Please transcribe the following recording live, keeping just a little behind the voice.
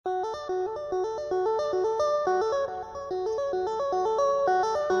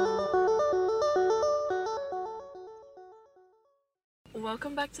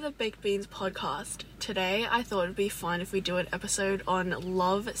welcome back to the Baked Beans podcast. Today, I thought it'd be fun if we do an episode on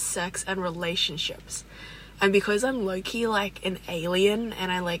love, sex, and relationships. And because I'm low-key, like, an alien, and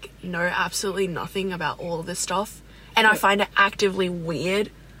I, like, know absolutely nothing about all of this stuff, and I find it actively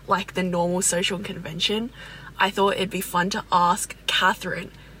weird, like the normal social convention, I thought it'd be fun to ask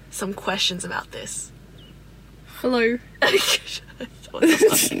Catherine some questions about this. Hello.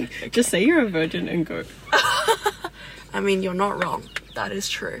 Just say you're a virgin and go. I mean, you're not wrong. That is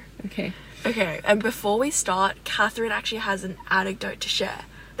true. Okay. Okay, and before we start, Catherine actually has an anecdote to share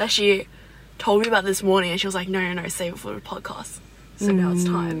that she told me about this morning, and she was like, no, save it for the podcast. So now it's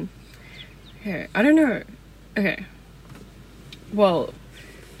time. Okay, I don't know. Okay. Well,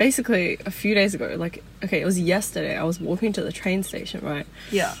 basically, a few days ago, it was yesterday, I was walking to the train station, right?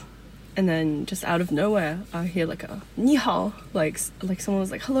 Yeah. And then just out of nowhere, I hear like a ni hao, like someone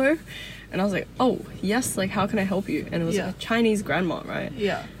was like, hello? And I was like, oh, yes, like, how can I help you? And it was like a Chinese grandma, right?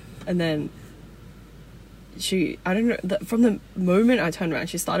 Yeah. And then I don't know, from the moment I turned around,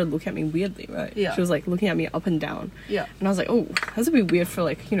 she started looking at me weirdly, right? Yeah. She was like looking at me up and down. Yeah. And I was like, oh, that's a bit weird for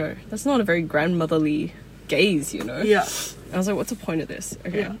like, you know, that's not a very grandmotherly gaze, you know? Yeah. And I was like, what's the point of this?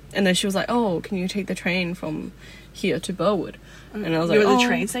 Okay. Yeah. And then she was like, oh, can you take the train from here to Burwood? And I was like, you were at the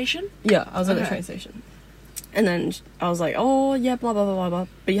train station? Yeah, I was at the train station. And then I was like, oh, yeah, blah, blah, blah, blah, blah.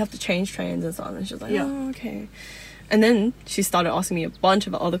 But you have to change trains and so on. And she was like, oh, okay. And then she started asking me a bunch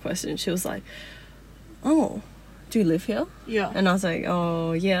of other questions. She was like, oh, do you live here? Yeah. And I was like,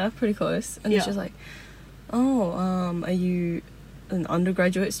 oh, yeah, pretty close. And then she was like, oh, are you an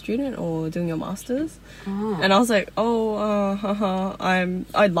undergraduate student or doing your master's? Oh. And I was like,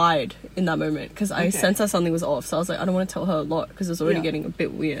 I lied in that moment because I sensed that something was off. So I was like, I don't want to tell her a lot because it was already getting a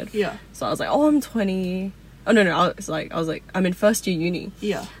bit weird. Yeah. So I was like, oh, I'm 20. Oh, no, I was like, I'm in first year uni.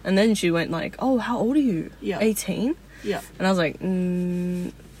 Yeah. And then she went like, oh, how old are you? Yeah. 18? Yeah. And I was like,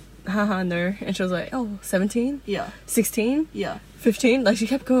 no. And she was like, oh, 17? Yeah. 16? Yeah. 15? Like, she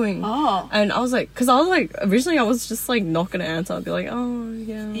kept going. Oh. And I was like, because I was like, originally I was just like not gonna answer. I'd be like, oh,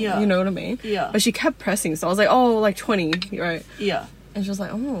 yeah. You know what I mean? Yeah. But she kept pressing. So I was like, oh, like 20, right? Yeah. And she was like,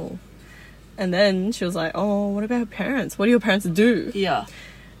 oh. And then she was like, oh, what about your parents? What do your parents do? Yeah.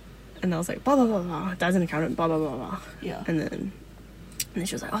 And I was like, blah, blah, blah, blah. Dad's an accountant, blah, blah, blah, blah. Yeah. And then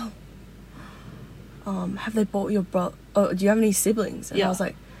she was like, oh, have they bought your brother? Oh, do you have any siblings? And I was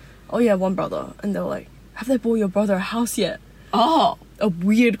like, oh, yeah, one brother. And they were like, have they bought your brother a house yet? Oh. A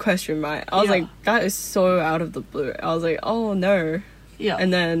weird question, right? I was like, that is so out of the blue. I was like, oh, no. Yeah.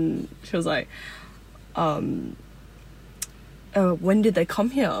 And then she was like, when did they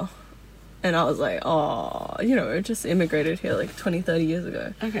come here? And I was like, oh, you know, just immigrated here like 20, 30 years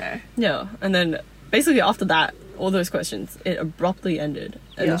ago. Okay. Yeah. And then basically after that, all those questions, it abruptly ended.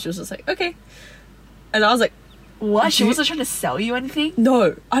 And then she was just like, okay. And I was like, what? She wasn't trying to sell you anything?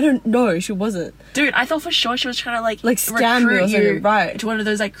 No, I don't know. She wasn't. Dude, I thought for sure she was trying to like scam me or something, right? To one of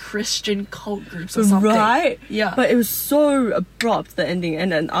those like Christian cult groups or something. Right? Yeah. But it was so abrupt, the ending.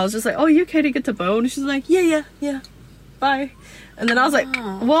 And then I was just like, oh, you okay to get to Burwood? And she's like, yeah. Bye. And then I was like,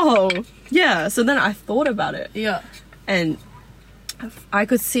 whoa. Yeah. So then I thought about it. Yeah. And I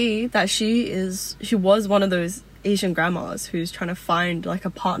could see that she was one of those Asian grandmas who's trying to find like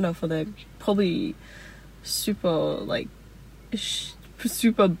a partner for their probably super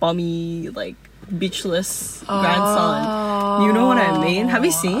bummy, like bitchless grandson. You know what I mean? Have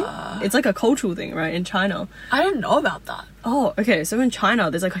you seen? It's like a cultural thing, right, in China. I didn't know about that. Oh, okay. So in China,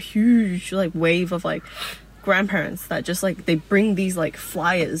 there's like a huge like wave of like grandparents that just like they bring these like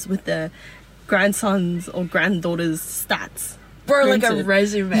flyers with their grandsons or granddaughters' stats. Bro, like a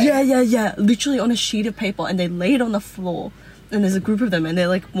resume. Yeah. Literally on a sheet of paper, and they lay it on the floor. And there's a group of them, and they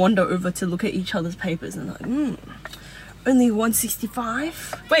like wander over to look at each other's papers, and they're like, only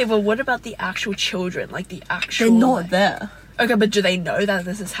 165. Wait, but what about the actual children? Like the actual. They're not there. Okay, but do they know that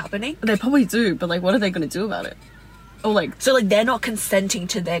this is happening? They probably do, but like, what are they gonna do about it? Or like, so like they're not consenting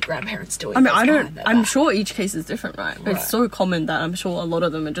to their grandparents doing. I mean, I'm sure each case is different, right? But it's so common that I'm sure a lot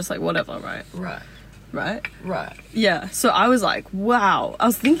of them are just like whatever, right? Right. Yeah. So I was like, wow. I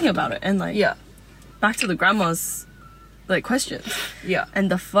was thinking about it, and like, back to the grandma's like questions. Yeah.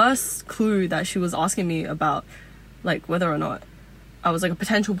 And the first clue that she was asking me about like whether or not I was like a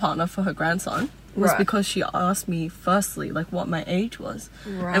potential partner for her grandson was because she asked me firstly like what my age was.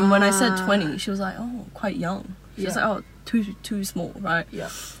 Right. And when I said 20, she was like, oh, quite young. She was like, oh, too small, right? Yeah.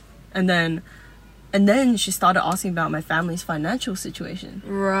 And then she started asking about my family's financial situation.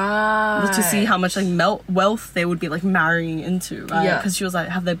 Right. To see how much like wealth they would be like marrying into, right? Yeah. Because she was like,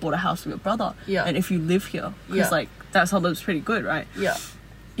 have they bought a house with your brother? Yeah. And if you live here, because like that suburb's pretty good, right? Yeah.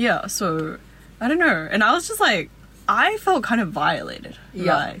 Yeah. So I don't know. And I was just like, I felt kind of violated,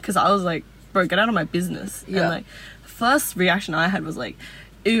 right? Because I was like, bro, get out of my business. And like, first reaction I had was like,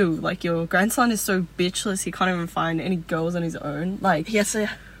 ew, like your grandson is so bitchless, he can't even find any girls on his own. Like,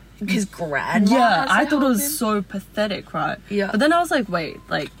 his grandma. Yeah, I thought it was so pathetic, right? Yeah. But then I was like, wait,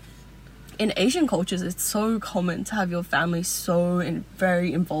 like, in Asian cultures, it's so common to have your family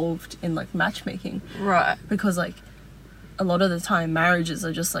very involved in like matchmaking. Right. Because like, a lot of the time marriages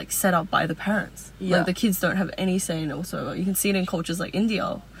are just like set up by the parents. Like the kids don't have any say in it whatsoever. You can see it in cultures like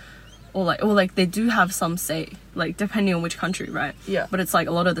India, or like they do have some say, like depending on which country, right? Yeah. But it's like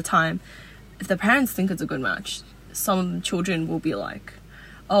a lot of the time, if the parents think it's a good match, some children will be like,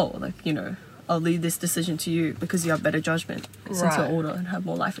 oh, like, you know, I'll leave this decision to you because you have better judgment since you're older and have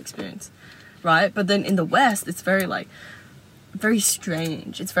more life experience, right? But then in the West, it's very like, very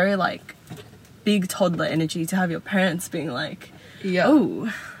strange. It's very like big toddler energy to have your parents being like,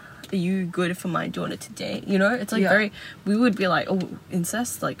 oh, are you good for my daughter today? You know, it's like we would be like, oh,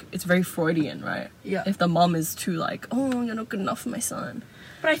 incest, like it's very Freudian, right? Yeah. If the mom is too like, oh, you're not good enough for my son.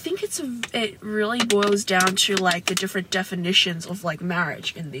 But I think it really boils down to like the different definitions of like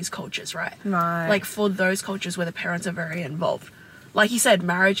marriage in these cultures, right? Right. Like for those cultures where the parents are very involved. Like you said,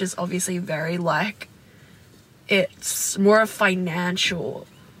 marriage is obviously very like, it's more of financial,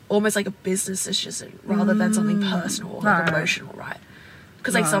 almost like a business decision rather than something personal or like emotional, right?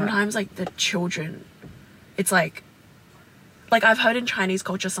 Because like sometimes like the children, it's like I've heard in Chinese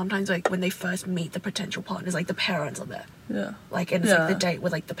culture sometimes like when they first meet the potential partners, like the parents are there. Yeah. Like, and it's like the date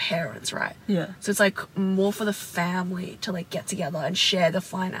with like the parents, right? Yeah. So it's like more for the family to like get together and share the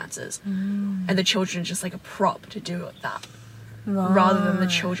finances. And the children just like a prop to do that. Rather than the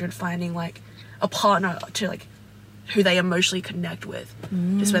children finding like a partner to like who they emotionally connect with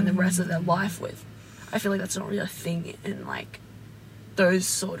to spend the rest of their life with. I feel like that's not really a thing in like those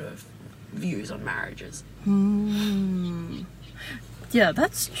sort of views on marriages. Yeah,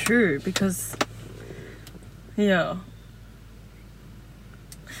 that's true because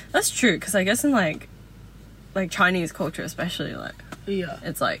that's true because I guess in like Chinese culture especially, like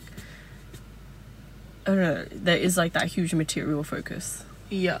it's like, I don't know, there is like that huge material focus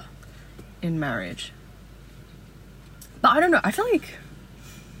in marriage. But I don't know, I feel like,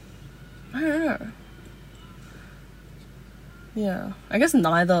 I don't know. Yeah, I guess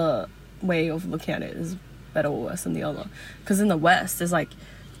neither way of looking at it is better or worse than the other. Because in the West, there's like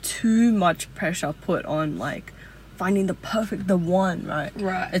too much pressure put on like finding the one, right?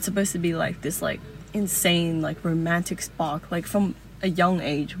 Right. It's supposed to be like this like insane like romantic spark. Like from a young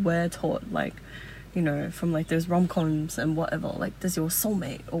age, we're taught like, you know, from like those rom-coms and whatever, like there's your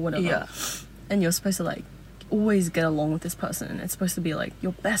soulmate or whatever. Yeah. And you're supposed to like always get along with this person, and it's supposed to be like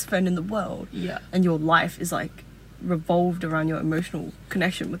your best friend in the world. Yeah. And your life is like revolved around your emotional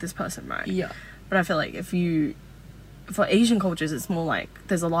connection with this person, right? Yeah. But I feel like for Asian cultures, it's more like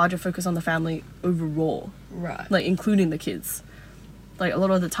there's a larger focus on the family overall. Right. Like including the kids. Like a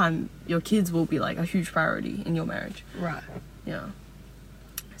lot of the time, your kids will be like a huge priority in your marriage. Right. Yeah.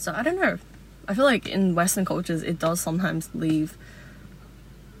 So I don't know. I feel like in Western cultures, it does sometimes leave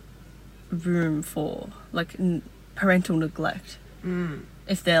room for like parental neglect.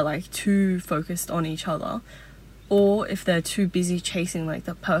 If they're like too focused on each other, or if they're too busy chasing like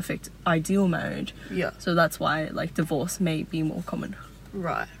the perfect ideal marriage. Yeah. So that's why like divorce may be more common.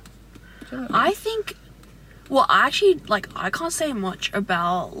 Right. Yeah. I think, well, actually, like, I can't say much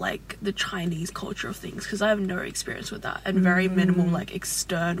about, like, the Chinese culture of things, because I have no experience with that, and very minimal, like,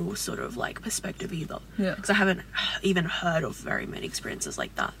 external sort of, like, perspective either. Yeah. Because I haven't even heard of very many experiences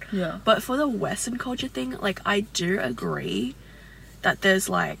like that. Yeah. But for the Western culture thing, like, I do agree that there's,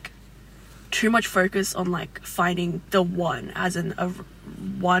 like, too much focus on, like, finding the one, as in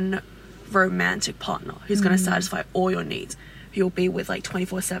one romantic partner who's going to satisfy all your needs, who you'll be with like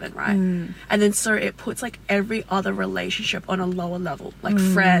 24/7, right? And then so it puts like every other relationship on a lower level, like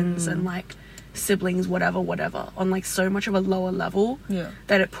friends and like siblings, whatever, on like so much of a lower level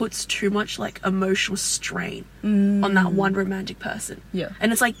that it puts too much like emotional strain on that one romantic person. Yeah.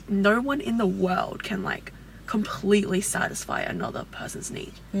 And it's like no one in the world can like completely satisfy another person's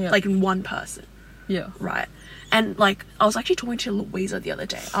need. Yeah. Like one person. Yeah. Right. And like I was actually talking to Louisa the other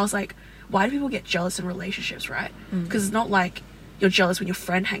day. I was like, why do people get jealous in relationships, right? Because it's not like you're jealous when your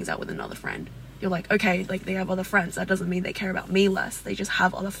friend hangs out with another friend. You're like, okay, like they have other friends. That doesn't mean they care about me less. They just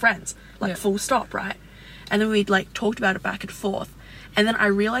have other friends, like full stop, right? And then we like talked about it back and forth. And then I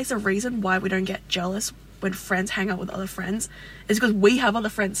realized the reason why we don't get jealous when friends hang out with other friends is because we have other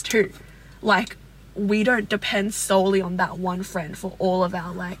friends too. Like we don't depend solely on that one friend for all of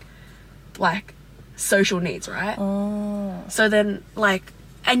our like social needs, right? So then like,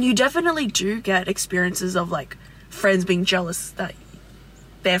 and you definitely do get experiences of like friends being jealous that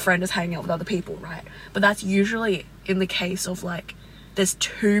their friend is hanging out with other people, right? But that's usually in the case of like there's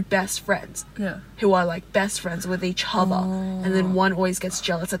two best friends who are like best friends with each other, and then one always gets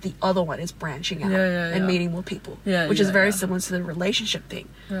jealous that the other one is branching out and meeting more people, which is very similar to the relationship thing.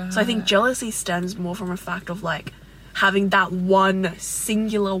 So I think jealousy stems more from a fact of like having that one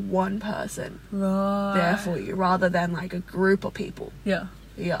singular one person there for you rather than like a group of people. Do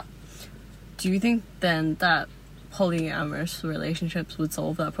you think then that polyamorous relationships would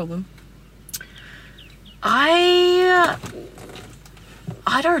solve that problem? I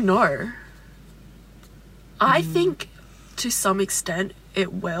don't know. I think to some extent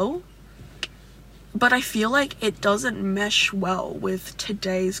it will, but I feel like it doesn't mesh well with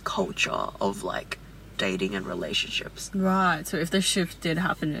today's culture of like dating and relationships. Right, so if the shift did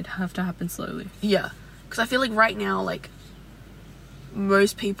happen, it'd have to happen slowly. Yeah, because I feel like right now, like,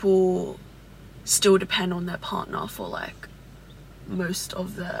 most people still depend on their partner for like most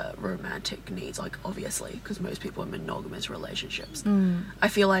of their romantic needs, like obviously because most people are in monogamous relationships. I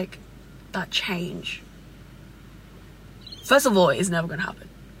feel like that change, first of all, is never going to happen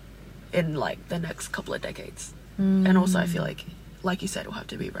in like the next couple of decades. And also I feel like you said, it'll have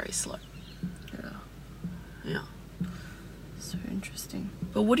to be very slow. Yeah. So interesting.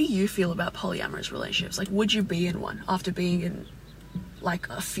 But what do you feel about polyamorous relationships? Like, would you be in one after being in like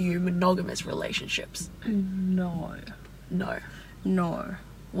a few monogamous relationships? No.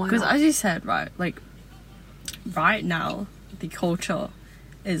 Why Because not? as you said, right, like right now the culture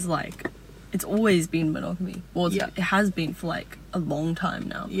is like it's always been monogamy. Well, it has been for like a long time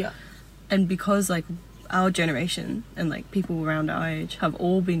now. And because like our generation and like people around our age have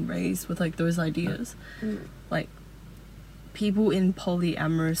all been raised with like those ideas, like people in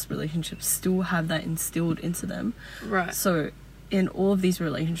polyamorous relationships still have that instilled into them. Right. So in all of these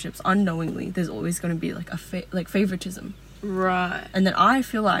relationships, unknowingly, there's always going to be like like favoritism. Right. And then I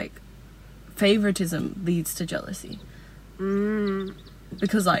feel like favoritism leads to jealousy.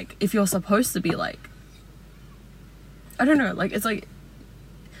 Because like if you're supposed to be like, I don't know, like it's like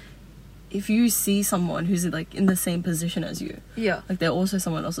if you see someone who's like in the same position as you, like they're also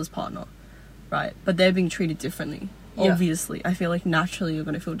someone else's partner, right? But they're being treated differently. Obviously, I feel like naturally you're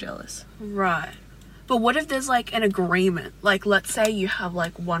going to feel jealous. Right. But what if there's like an agreement? Like, let's say you have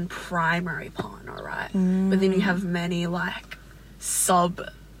like one primary partner, right? But then you have many like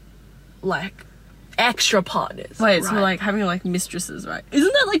like extra partners. Wait, so like having like mistresses, right?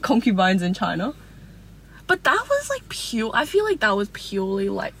 Isn't that like concubines in China? But that was like I feel like that was purely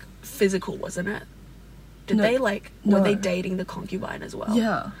like physical, wasn't it? Did they like, were they dating the concubine as well?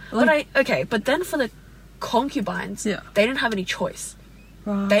 Yeah. Like, but then for the concubines, they didn't have any choice.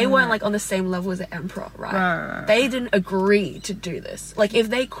 Right. They weren't like on the same level as the emperor, right? Right. They didn't agree to do this. Like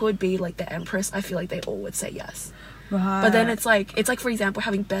if they could be like the empress, I feel like they all would say yes. Right. But then it's like for example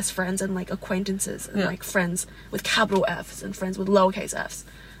having best friends and like acquaintances and like friends with capital F's and friends with lowercase f's.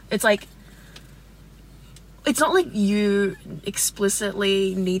 It's like it's not like you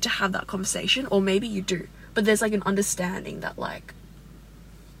explicitly need to have that conversation, or maybe you do, but there's like an understanding that like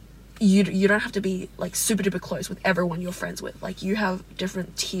you don't have to be like super duper close with everyone you're friends with. Like you have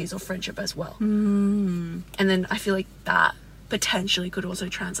different tiers of friendship as well. And then I feel like that potentially could also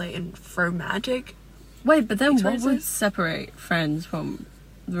translate in romantic. Wait, but then what would separate friends from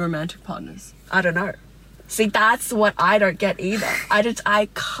the romantic partners? I don't know. See, that's what I don't get either. I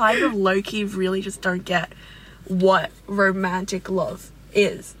kind of low-key really just don't get what romantic love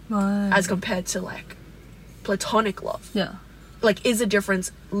is as compared to like platonic love. Yeah. Like, is the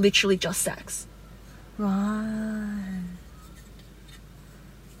difference literally just sex? Right.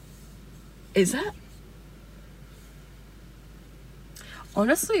 Is that?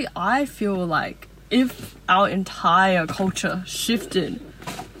 Honestly, I feel like if our entire culture shifted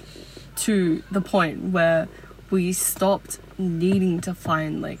to the point where we stopped needing to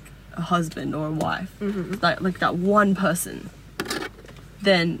find like a husband or a wife, like that one person,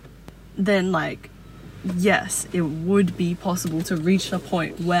 then like yes, it would be possible to reach a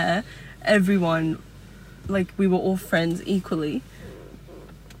point where everyone, like, we were all friends equally.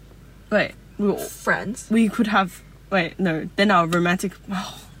 Wait, we were all friends? We could have... Wait, no. Then our romantic...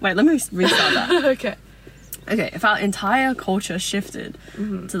 wait, let me restart that. Okay, if our entire culture shifted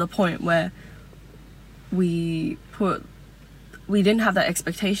to the point where we didn't have that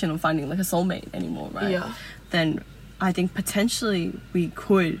expectation of finding, like, a soulmate anymore, right? Yeah. Then I think potentially we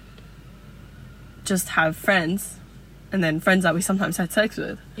could just have friends, and then friends that we sometimes had sex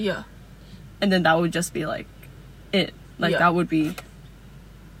with. Yeah. And then that would just be like it. Like that would be...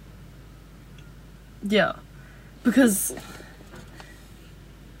 Yeah. Because...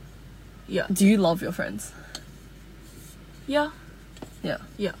 Yeah. Do you love your friends? Yeah. Yeah.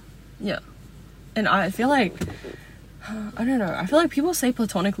 Yeah. Yeah. And I feel like, I don't know, I feel like people say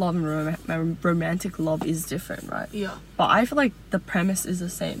platonic love and romantic love is different, right? Yeah. But I feel like the premise is the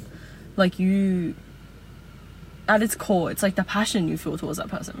same. Like, you, at its core, it's like the passion you feel towards that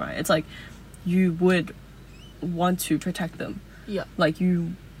person, right? It's like you would want to protect them. Yeah. Like,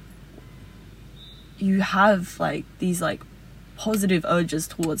 you have like these like positive urges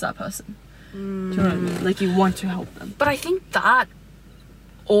towards that person. Do you know what I mean? Like, you want to help them. But I think that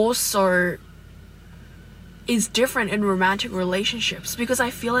also is different in romantic relationships, because I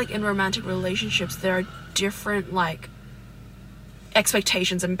feel like in romantic relationships there are different like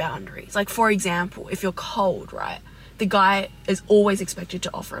expectations and boundaries. Like, for example, if you're cold, right, the guy is always expected to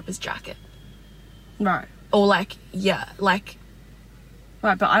offer up his jacket. Right. Or like, yeah, like,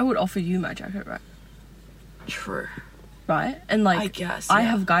 Right, but I would offer you my jacket, right? true. Right? And like, I guess, I yeah.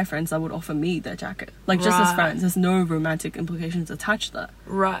 have guy friends that would offer me their jacket. Like, just as Right. friends. There's no romantic implications attached to that.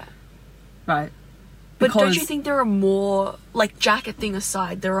 Right. Right? But don't you think there are more, like, jacket thing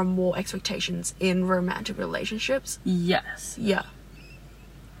aside, there are more expectations in romantic relationships? Yes. Yeah.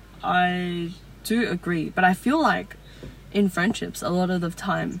 I do agree. But I feel like in friendships, a lot of the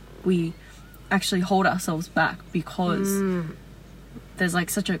time, we actually hold ourselves back because there's like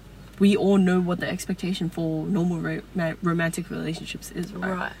such a... We all know what the expectation for normal romantic relationships is,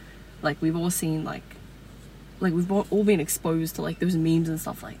 right? Right. Like, we've all seen, like we've all been exposed to, like, those memes and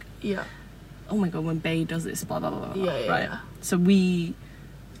stuff, like, Yeah. oh my god, when Bae does this, blah, blah, blah, blah, Yeah, yeah, right? yeah. So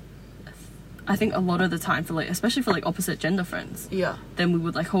I think a lot of the time, for like, especially for like opposite gender friends, Yeah. then we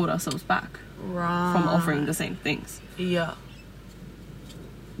would like hold ourselves back Right. from offering the same things. Yeah.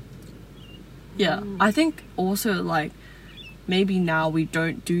 Yeah. I think also, like, maybe now we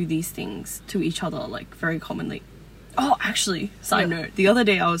don't do these things to each other, like, very commonly. Oh, actually, side Yeah. note, the other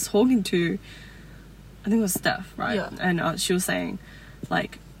day I was talking to, I think it was Steph, right? Yeah. And she was saying,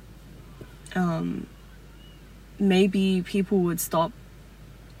 like, maybe people would stop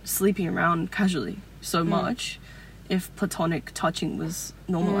sleeping around casually so much if platonic touching was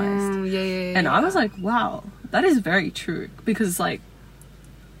normalized. Yeah. And I was like, wow, that is very true. Because, like,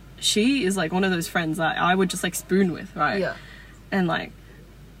 she is, like, one of those friends that I would just, like, spoon with, right? Yeah. And, like,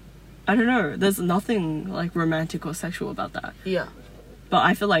 I don't know, there's nothing, like, romantic or sexual about that. Yeah. But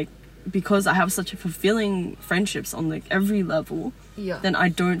I feel like because I have such a fulfilling friendships on, like, every level, Yeah. then I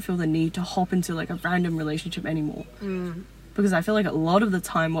don't feel the need to hop into, like, a random relationship anymore. Because I feel like a lot of the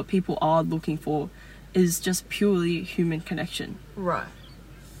time what people are looking for is just purely human connection. Right.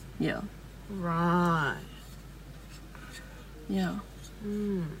 Yeah. Right. Yeah.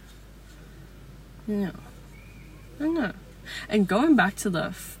 Yeah. I know. And going back to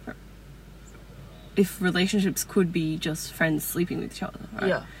the if relationships could be just friends sleeping with each other, right?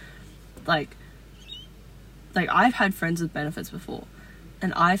 Yeah. Like I've had friends with benefits before,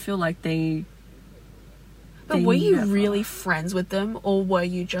 and I feel like they were you never- really friends with them, or were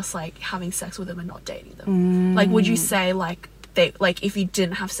you just like having sex with them and not dating them? Like, would you say like they, like, if you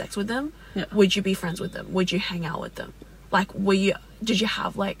didn't have sex with them, Yeah. would you be friends with them? Would you hang out with them? Like, did you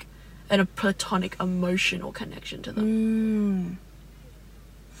have like a platonic emotional connection to them?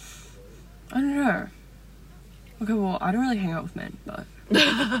 I don't know. Okay, well, I don't really hang out with men, but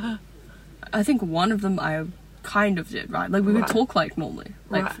I think one of them I kind of did, right? Like, we would Right. talk like normally,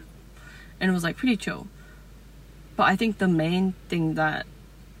 like, Right. and it was like pretty chill. But I think the main thing that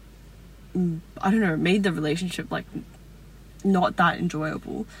I don't know made the relationship like not that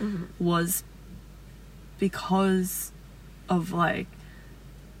enjoyable was because of, like,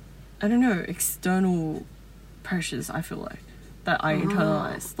 I don't know, external pressures. I feel like that I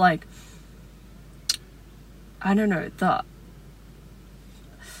internalized, like, I don't know,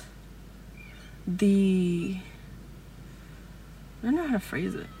 I don't know how to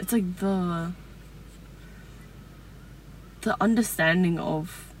phrase it. It's like the understanding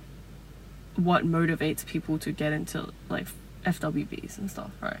of what motivates people to get into, like, FWBs and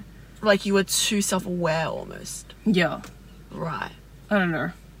stuff, right? Like, you were too self-aware almost. Yeah. Right. I don't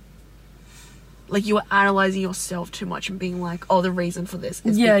know. Like, you were analyzing yourself too much and being like, oh, the reason for this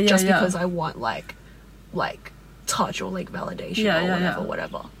is Yeah, just yeah. because I want like touch or like validation Yeah, or yeah.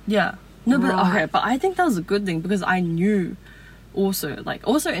 whatever. Yeah. No, but Right. okay, but I think that was a good thing because I knew also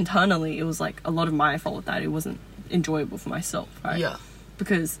internally it was like a lot of my fault that it wasn't enjoyable for myself, right? Yeah.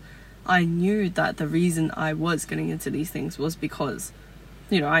 Because I knew that the reason I was getting into these things was because,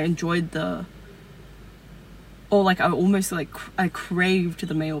 you know, I enjoyed I almost like I craved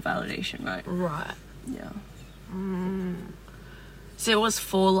the male validation, right? Right. Yeah. So it was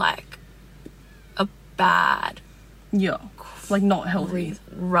for like a bad Yeah. Like, not healthy. reason.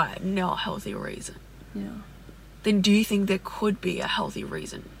 Right. Not healthy reason. Yeah. then do you think there could be a healthy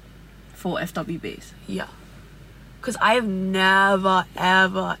reason? For FWBs. Yeah. Because I have never,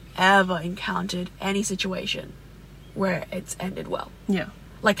 ever, ever encountered any situation where it's ended well. Yeah.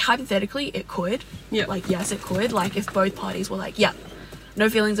 Like, hypothetically, it could. Yeah. Like, yes, it could. Like, if both parties were like, yeah, no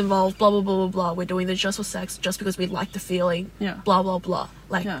feelings involved, blah, blah, blah, blah, blah. We're doing this just for sex, just because we like the feeling. Yeah. Blah, blah, blah.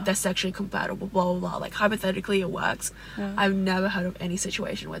 Like, Yeah. they're sexually compatible, blah, blah, blah. Like, hypothetically, it works. Yeah. I've never heard of any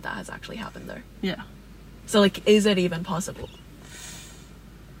situation where that has actually happened, though. Yeah. So, like, is it even possible?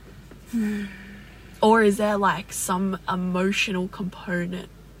 Or is there, like, some emotional component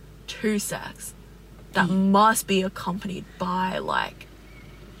to sex that must be accompanied by, like,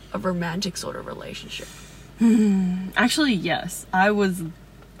 a romantic sort of relationship? Actually, yes. I was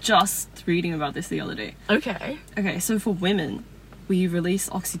just reading about this the other day. Okay. Okay, so for women, we release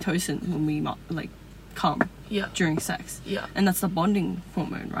oxytocin when we, like, come Yeah. during sex. Yeah. And that's the bonding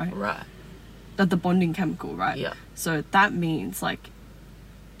hormone, right? Right. That's the bonding chemical, right? Yeah. So that means, like,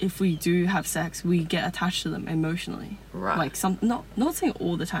 if we do have sex, we get attached to them emotionally. Right. Like, not saying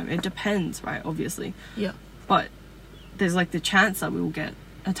all the time. It depends, right? Obviously. Yeah. But there's, like, the chance that we will get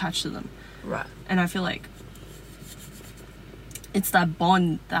attached to them. Right. And I feel like it's that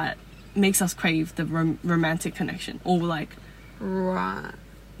bond that makes us crave the romantic connection, or, like, Right.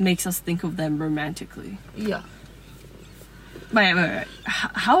 makes us think of them romantically. Yeah. Wait.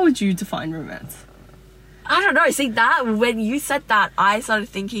 How would you define romance? I don't know. See, that when you said that, I started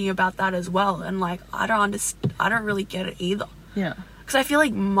thinking about that as well, and like I don't really get it either. Yeah. Because I feel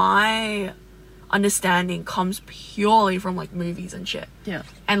like my understanding comes purely from like movies and shit, Yeah.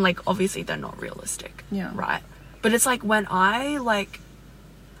 and like obviously they're not realistic. Yeah. Right. But it's like when I like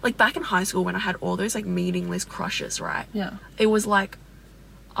back in high school when I had all those like meaningless crushes, right? Yeah. It was like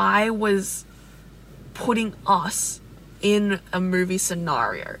I was putting us in a movie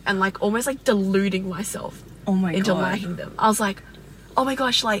scenario and like almost like deluding myself Oh my into god. liking them. I was like, oh my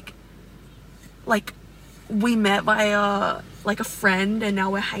gosh, like we met via like a friend and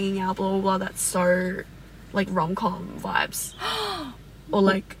now we're hanging out, blah blah blah. That's so like rom-com vibes. Or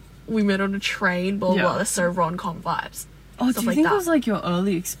like we met on a train, blah blah Yeah. blah. That's so rom-com vibes. Oh, do Stuff you like think that. it was like your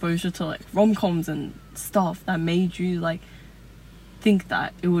early exposure to like rom-coms and stuff that made you like think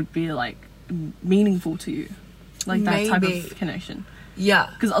that it would be like meaningful to you? Like that type Maybe. of connection. Yeah.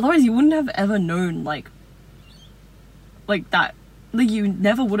 Because otherwise you wouldn't have ever known like that. Like you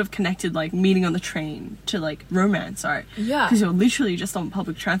never would have connected like meeting on the train to like romance, right? Yeah. Because you're literally just on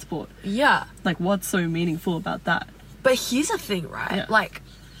public transport. Yeah. Like what's so meaningful about that? But here's the thing, right? Yeah. Like,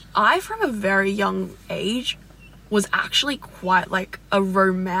 I, from a very young age, was actually quite, like, a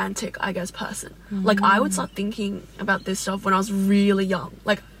romantic, I guess, person. Like, I would start thinking about this stuff when I was really young.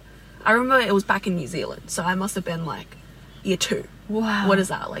 Like, I remember it was back in New Zealand, so I must have been, like, year 2. Wow. What is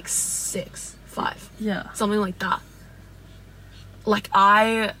that? Like, 6, 5? Yeah. Something like that. Like,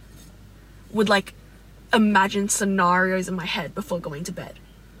 I would, like, imagine scenarios in my head before going to bed.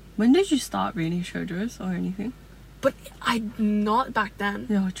 When did you start reading shoujos or anything? But not back then.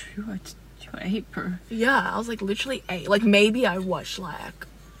 Yeah, true. You're 8, bro. Yeah, I was like literally 8. Like maybe I watched like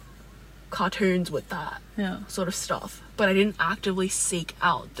cartoons with that Yeah. sort of stuff, but I didn't actively seek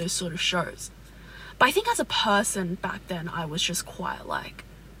out those sort of shows. But I think as a person back then, I was just quite like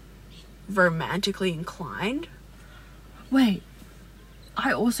romantically inclined. Wait.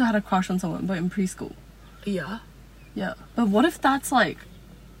 I also had a crush on someone, but in preschool. Yeah. Yeah. But what if that's like...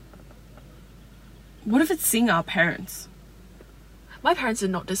 What if it's seeing our parents? My parents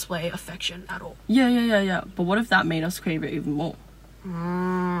did not display affection at all. Yeah. But what if that made us crave it even more?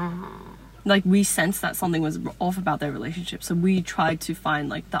 Like, we sensed that something was off about their relationship, so we tried to find,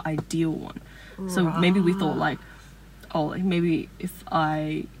 like, the ideal one. So maybe we thought, like, oh, like, maybe if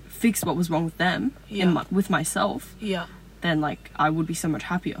I fixed what was wrong with them with myself, Yeah. then, like, I would be so much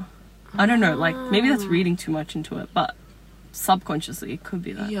happier. I don't know, like, maybe that's reading too much into it, but subconsciously it could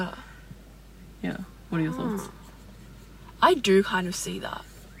be that. Yeah. Yeah. What are your thoughts? I do kind of see that.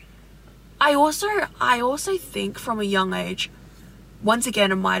 I also think from a young age, once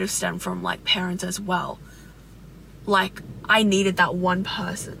again, it might have stemmed from like parents as well. Like, I needed that one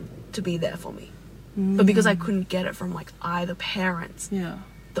person to be there for me. But because I couldn't get it from like either parents, Yeah.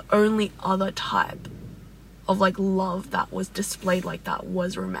 the only other type of like love that was displayed like that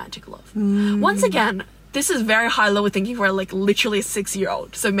was romantic love. Once again, this is very high level thinking for like literally a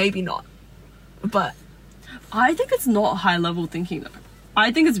 6-year-old, so maybe not. But I think it's not high level thinking though.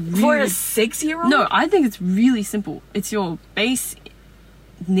 I think it's really... for a 6-year-old? No, I think it's really simple. It's your base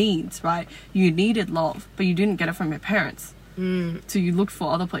needs, right? You needed love, but you didn't get it from your parents. So you looked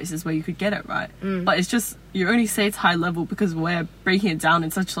for other places where you could get it, right? But it's just, you only say it's high level because we're breaking it down in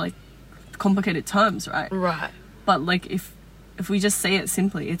such like complicated terms, right? Right. But like if we just say it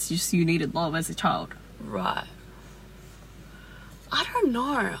simply, it's just you needed love as a child. Right. I don't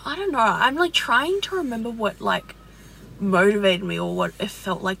know. I'm like trying to remember what like motivated me or what it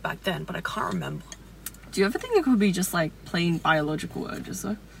felt like back then, but I can't remember. Do you ever think it could be just like plain biological urges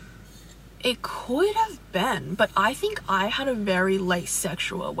though? It could have been, but I think I had a very late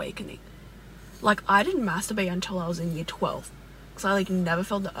sexual awakening. Like, I didn't masturbate until I was in year 12. Because I, like, never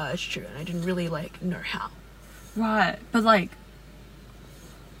felt the urge to, and I didn't really, like, know how. Right, but like...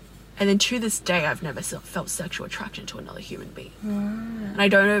 And then to this day, I've never felt sexual attraction to another human being. And I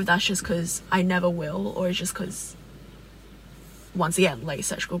don't know if that's just because I never will, or it's just because, once again, late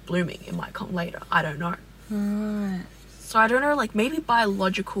sexual blooming, it might come later. I don't know. Right. So I don't know, like, maybe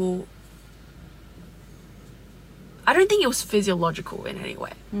biological... I don't think it was physiological in any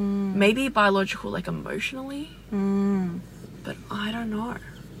way. Maybe biological, like, emotionally. But I don't know.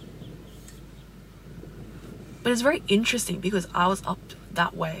 But it's very interesting because I was up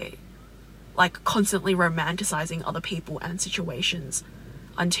that way, like, constantly romanticizing other people and situations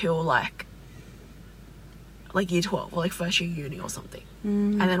until, like year 12 or, like, first year uni or something.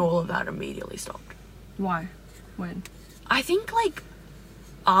 And then all of that immediately stopped. Why? When? I think, like,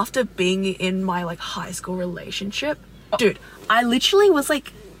 after being in my, like, high school relationship, dude, I literally was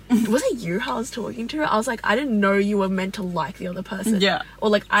like, was it you I was talking to? I was like, I didn't know you were meant to like the other person. Yeah. Or,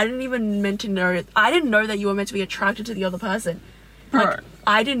 like, I didn't know that you were meant to be attracted to the other person. Bro. Like,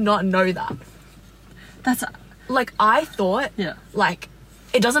 I did not know that. That's... Like, I thought, Yeah. like,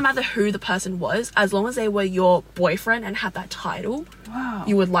 it doesn't matter who the person was, as long as they were your boyfriend and had that title, Wow.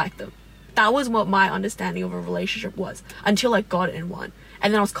 you would like them. That was what my understanding of a relationship was, until I got in one.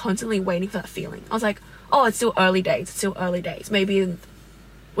 And then I was constantly waiting for that feeling. I was like, oh, it's still early days. Maybe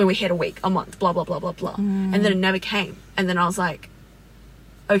when we hit a week, a month, blah, blah, blah, blah, blah. And then it never came. And then I was like,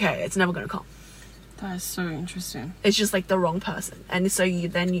 okay, it's never going to come. That is so interesting. It's just, like, the wrong person. And so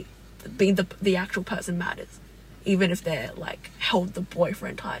being the actual person matters. Even if they're, like, held the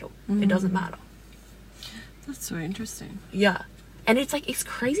boyfriend title. It doesn't matter. That's so interesting. Yeah. And it's, like, it's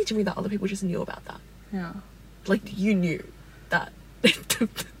crazy to me that other people just knew about that. Yeah. Like, you knew that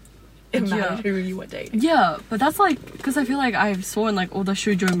it mattered who you were dating. Yeah, but that's like, because I feel like I saw in like all the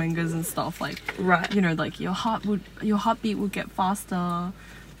shoujo mangas and stuff, like, Right. you know, like your heartbeat would get faster,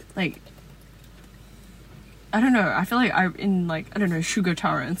 like, I don't know, I feel like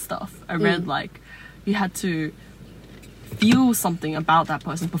Shugo and stuff, I read like you had to feel something about that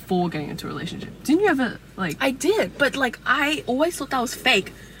person before getting into a relationship. Didn't you ever, like... I did, but, like, I always thought that was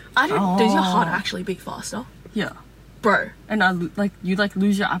fake. Does your heart actually beat faster? Yeah. Bro. And you like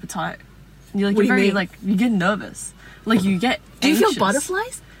lose your appetite. You like What do you're you very mean? like you get nervous. Like you get Do you anxious. feel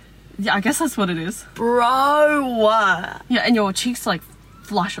butterflies? Yeah, I guess that's what it is. Bro. Yeah, and your cheeks like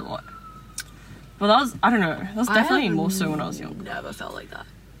flush a lot. But I don't know. That was definitely more so when I was young. Never felt like that.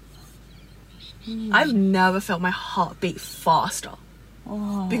 I've never felt my heart beat faster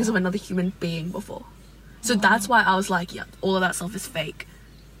because of another human being before. So that's why I was like, yeah, all of that stuff is fake.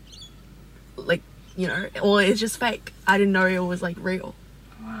 Like, you know, or it's just fake. I didn't know it was, like, real.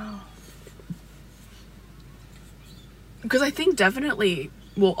 Wow. Because I think definitely,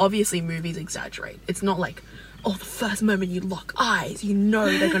 well, obviously movies exaggerate. It's not like, oh, the first moment you lock eyes, you know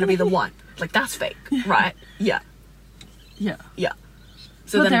they're going to be the one. Like, that's fake, right? Yeah. Yeah. Yeah.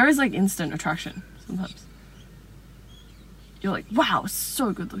 So But then, there is like instant attraction sometimes. You're like, wow,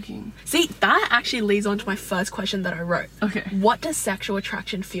 so good looking. see, that actually leads on to my first question that I wrote. Okay. What does sexual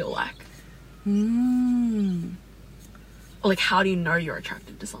attraction feel like? Mm. Or, like, how do you know you're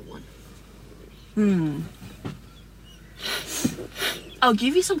attracted to someone? I'll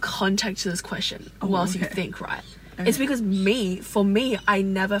give you some context to this question whilst you okay. think, right? Okay. It's because for me, I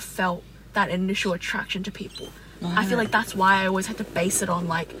never felt that initial attraction to people. I feel like that's why I always had to base it on,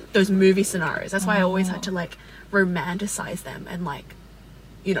 like, those movie scenarios. That's why I always had to, like, romanticize them and, like,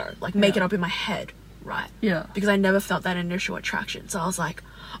 you know, like, make it up in my head, right? Yeah. Because I never felt that initial attraction. So I was like,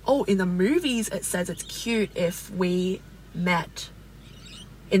 oh, in the movies it says it's cute if we met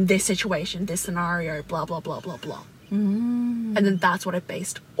in this situation, this scenario, blah, blah, blah, blah, blah. And then that's what I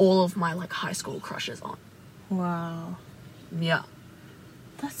based all of my, like, high school crushes on. Wow. Yeah.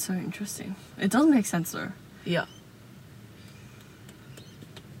 That's so interesting. It does make sense though. Yeah.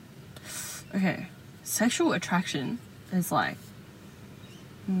 Okay. Sexual attraction is like...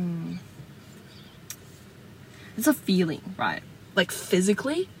 It's a feeling, right? Like,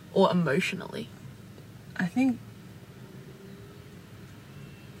 physically or emotionally? I think...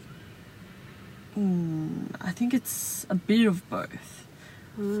 I think it's a bit of both.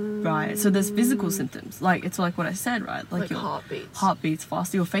 Right, so there's physical symptoms. Like, it's like what I said, right? Like your heartbeats. heart beats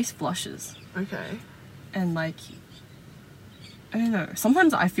faster, your face flushes. Okay. And, like, I don't know.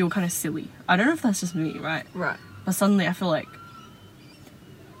 Sometimes I feel kind of silly. I don't know if that's just me, right? Right. But suddenly I feel like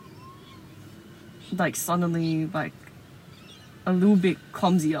suddenly like a little bit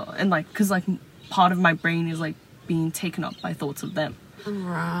clumsier, and like because like part of my brain is like being taken up by thoughts of them.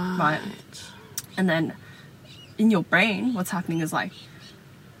 Right. And then in your brain, what's happening is like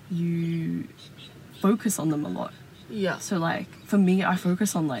you focus on them a lot. Yeah. So like for me, I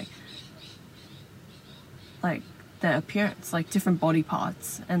focus on like their appearance, like different body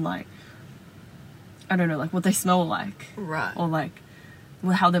parts, and like I don't know, like what they smell like, Right. or like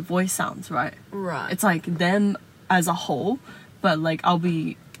how their voice sounds, right? Right. It's like them as a whole, but like I'll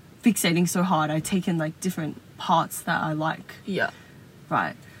be fixating so hard, I take in like different parts that I like, Yeah.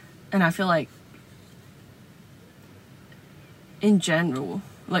 right? And I feel like in general,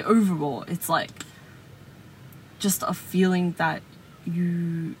 like overall, it's like just a feeling that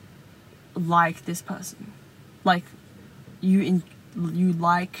you like this person, like you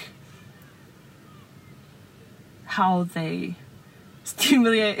like how they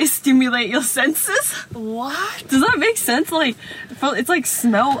stimulate your senses. What? Does that make sense? Like, it's like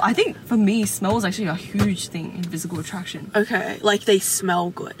smell. I think for me, smell is actually a huge thing in physical attraction. Okay, like they smell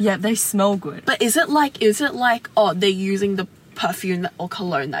good. Yeah, they smell good. But is it like oh, they're using the perfume or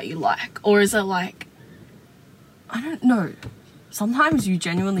cologne that you like, or is it like, I don't know. Sometimes you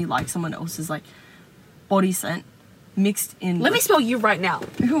genuinely like someone else's like body scent mixed in. let me smell you right now,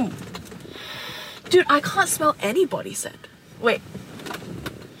 Ew. dude? I can't smell any body scent. Wait.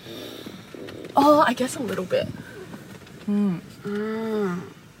 Oh, I guess a little bit.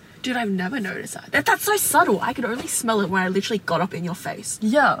 Dude, I've never noticed that. That's so subtle. I could only smell it when I literally got up in your face.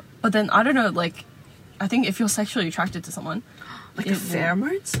 Yeah, but then I don't know. Like, I think if you're sexually attracted to someone, Like the it will-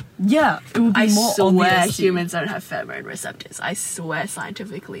 pheromones? Yeah, it would be I more swear obvious. to you. humans don't have pheromone receptors. I swear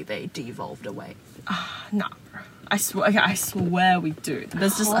scientifically they de-evolved away. Nah, bro. I swear we do.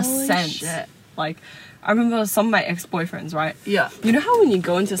 There's just a Holy sense. shit. Like, I remember some of my ex-boyfriends, right? Yeah. You know how when you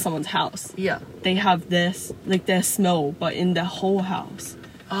go into someone's house, Yeah. they have this, like, their smell, but in their whole house.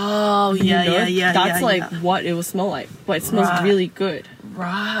 Oh, yeah, You know? yeah. That's like what it will smell like, but it smells Right. really good.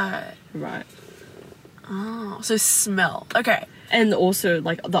 Right. Right. Oh, so smell. Okay. And also,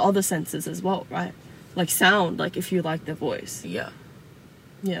 like, the other senses as well, right? Like sound, like if you like their voice. Yeah.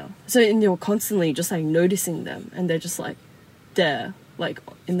 Yeah. So and you're constantly just like noticing them, and they're just like there, like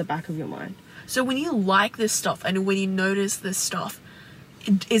in the back of your mind. So when you like this stuff and when you notice this stuff,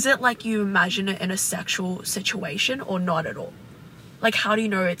 is it like you imagine it in a sexual situation or not at all? Like, how do you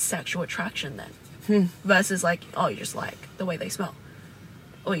know it's sexual attraction then? Versus like, oh, you just like the way they smell.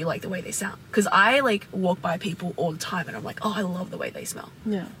 Or you like the way they sound. Because I like walk by people all the time and I'm like, oh, I love the way they smell.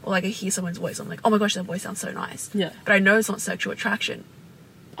 Yeah. Or like I hear someone's voice, I'm like, oh my gosh, their voice sounds so nice. Yeah. But I know it's not sexual attraction.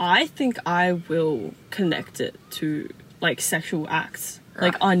 I think I will connect it to like sexual acts,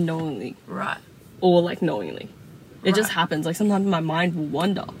 like Right. unknowingly Right. or like knowingly. It just Right. happens. Like sometimes my mind will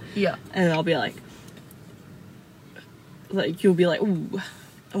wander, Yeah. and I'll be like you'll be like, ooh,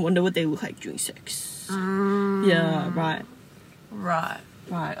 I wonder what they look like during sex. Yeah, right, Right.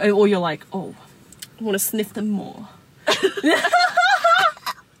 right. Or you're like, oh, I want to sniff them more.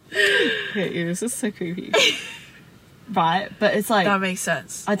 Okay, this is so creepy. Right, but it's like That makes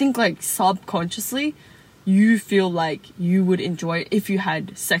sense. I think like subconsciously you feel like you would enjoy it if you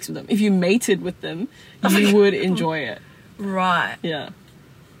had sex with them. If you mated with them, you would enjoy it. Right. Yeah.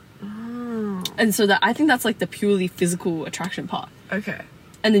 And so that I think that's like the purely physical attraction part. Okay.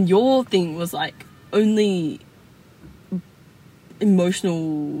 And then your thing was like only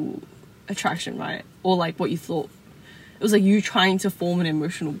emotional attraction, right? Or like what you thought. It was like you trying to form an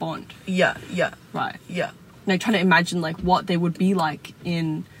emotional bond, Yeah. Yeah. right? Yeah. Like trying to imagine like what they would be like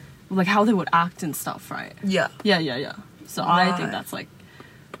in, like how they would act and stuff, right? Yeah. Yeah. So I think Right. that's like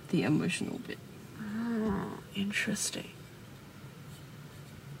the emotional bit. Interesting.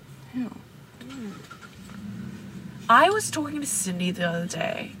 Yeah. I was talking to Cindy the other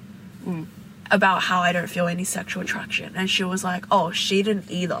day about how I don't feel any sexual attraction, and she was like, oh, she didn't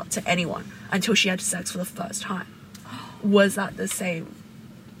either to anyone until she had sex for the first time. Was that the same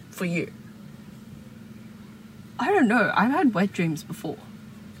for you? I don't know. I've had wet dreams before.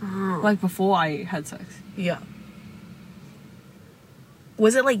 Like before I had sex. Yeah.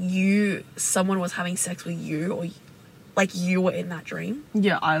 Was it like someone was having sex with you, or like you were in that dream?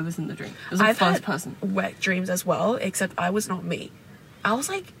 Yeah, I was in the dream. It was the I've first had person. wet dreams as well, except I was not me. I was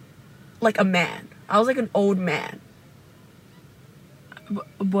like a man. I was like an old man.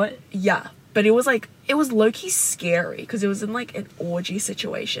 What? Yeah, but it was low-key scary because it was in like an orgy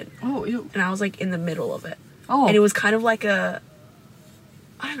situation, Oh, ew. and I was like in the middle of it. Oh. And it was kind of like I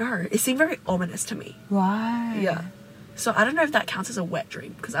don't know, it seemed very ominous to me. Right. Yeah. So I don't know if that counts as a wet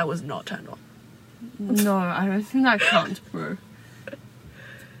dream because I was not turned on. No, I don't think that counts, bro.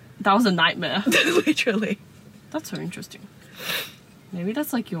 That was a nightmare. Literally. That's so interesting. Maybe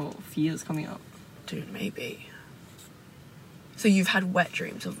that's like your fears coming out. Dude, maybe. So you've had wet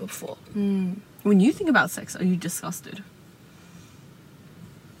dreams of before? When you think about sex, are you disgusted?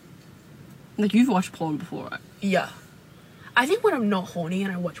 Like, you've watched porn before, right? Yeah. I think when I'm not horny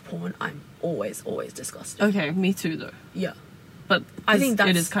and I watch porn, I'm always disgusted. Okay, me too, though. Yeah. But I think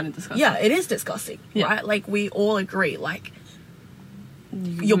it is kind of disgusting. Yeah, it is disgusting, Yeah. right? Like, we all agree, like,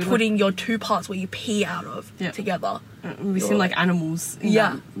 you're putting your two parts where you pee out of together. We seem like animals. In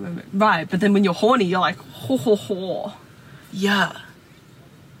Yeah. that moment. Right, but then when you're horny, you're like, ho ho ho. Yeah.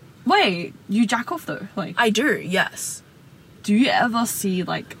 Wait, you jack off though? Like, I do, yes. do you ever see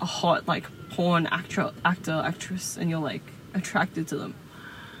like a hot like porn actor, actress, and you're like attracted to them?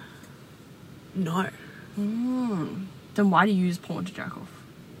 No. Then why do you use porn to jack off?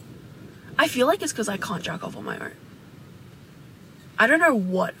 I feel like it's because I can't jack off on my own. I don't know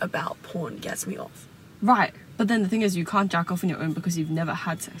what about porn gets me off. Right, but then the thing is, you can't jack off on your own because you've never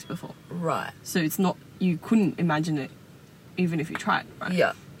had sex before. Right. So it's not, you couldn't imagine it even if you tried, right?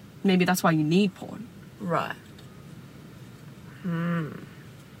 Yeah. Maybe that's why you need porn. Right.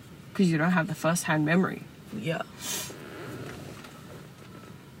 Because you don't have the first-hand memory. Yeah.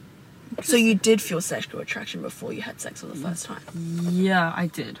 So you did feel sexual attraction before you had sex for the first time? Yeah, I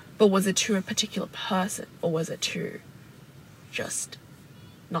did. But was it to a particular person or was it to just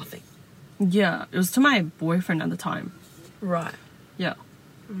nothing? Yeah, it was to my boyfriend at the time. Right. Yeah.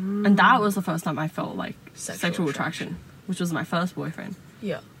 And that was the first time I felt like Sexual sexual attraction. attraction, which was my first boyfriend.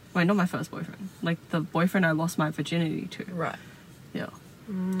 Yeah. Wait, not my first boyfriend. Like the boyfriend I lost my virginity to. Right. Yeah.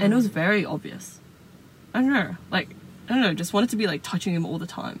 And it was very obvious. I don't know. Like, I don't know, just wanted to be like touching him all the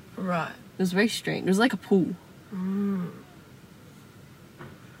time. Right. It was very strange. It was like a pool.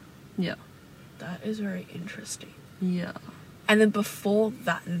 Yeah. That is very interesting. Yeah. And then before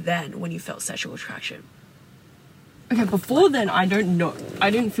that, then when you felt sexual attraction? Okay, before then, I don't know. I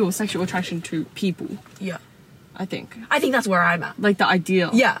didn't feel sexual attraction to people, Yeah. I think. I think that's where I'm at. Like the idea.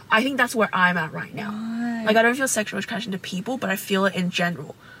 Yeah, I think that's where I'm at right now. Right. Like, I don't feel sexual attraction to people, but I feel it in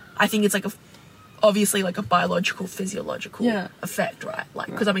general. I think it's like obviously like a biological, physiological Yeah. effect, right? Like,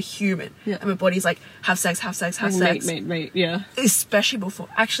 because I'm a human. Yeah. And my body's like, have sex, Like, sex. mate, yeah. Especially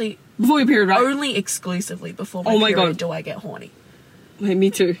actually, Before your period, right? only exclusively before my Oh my period God. do I get horny. Wait, me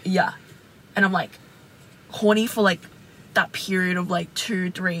too. Yeah. And I'm like, horny for like that period of like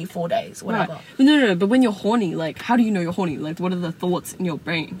 2, 3, 4 days, whatever. Right. No, but when you're horny, like, how do you know you're horny? Like, what are the thoughts in your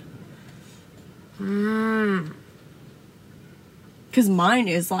brain? Because mine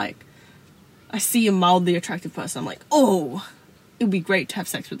is like, I see a mildly attractive person, I'm like, oh, it would be great to have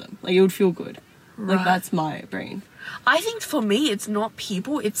sex with them. Like, it would feel good. Like, Right. that's my brain. I think for me, it's not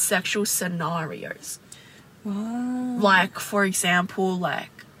people, it's sexual scenarios. Wow. Like, for example, like,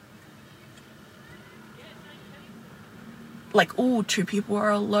 oh, two people are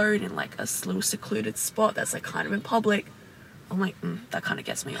alone in like a little secluded spot that's like kind of in public. I'm like, that kind of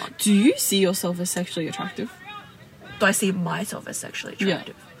gets me on. Do you see yourself as sexually attractive? Do I see myself as sexually Yeah.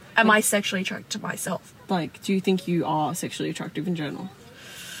 attractive? Am I sexually attracted to myself? Like, do you think you are sexually attractive in general?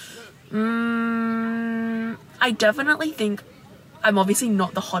 I definitely think I'm obviously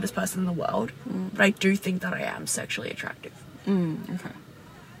not the hottest person in the world, but I do think that I am sexually attractive. Okay.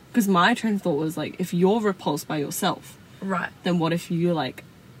 Because my train of thought was like, if you're repulsed by yourself, Right. then what if you like,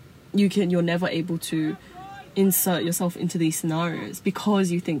 you're never able to insert yourself into these scenarios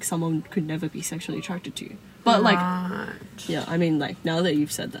because you think someone could never be sexually attracted to you. But like, Right. yeah, I mean, like, now that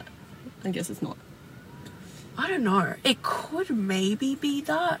you've said that, I guess it's not. I don't know. It could maybe be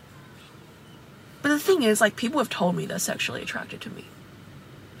that. But the thing is, like, people have told me they're sexually attracted to me.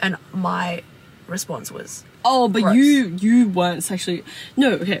 And my response was, Oh, but Gross. you weren't sexually.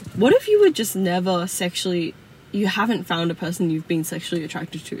 No, okay. What if you were just never sexually? You haven't found a person you've been sexually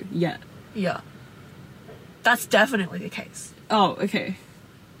attracted to yet. yeah. That's definitely the case. Oh, okay.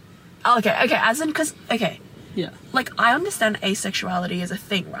 Oh, okay, as in, because, okay, Yeah. like, I understand asexuality is a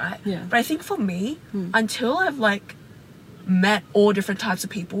thing, right? Yeah. But I think for me, until I've, like, met all different types of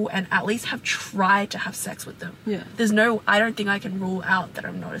people and at least have tried to have sex with them, Yeah. I don't think I can rule out that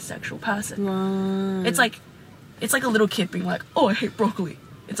I'm not a sexual person. Right. It's like a little kid being like, oh, I hate broccoli.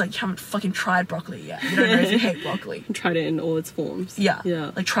 It's like, you haven't fucking tried broccoli yet. You don't know if you hate broccoli. Tried it in all its forms. Yeah.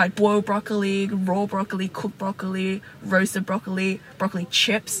 Yeah. Like, tried boiled broccoli, raw broccoli, cooked broccoli, roasted broccoli, broccoli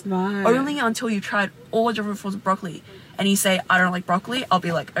chips. Right. Only until you tried all different forms of broccoli and you say, I don't like broccoli, I'll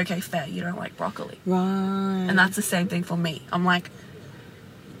be like, okay, fair, you don't like broccoli. Right. And that's the same thing for me. I'm like,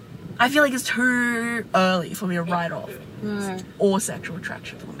 I feel like it's too early for me to write off Right. all sexual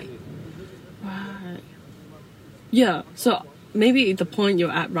attraction for me. Right. Yeah, so maybe the point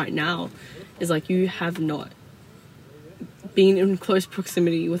you're at right now is like you have not been in close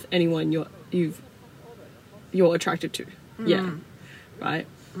proximity with anyone you're attracted to. Yeah. Right?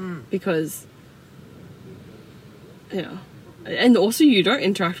 Because yeah. And also you don't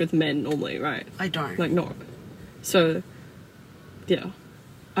interact with men normally, right? I don't. Like not. So yeah.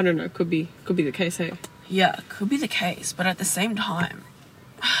 I don't know, could be the case, hey. Yeah, could be the case, but at the same time,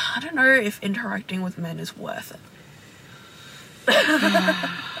 I don't know if interacting with men is worth it.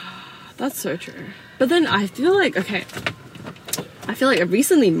 That's so true. But then I feel like,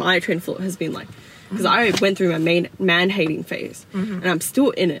 recently my train of thought has been like, because I went through my man-hating phase, and I'm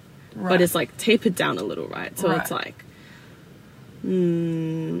still in it, but it's like tapered down a little, right? So it's like,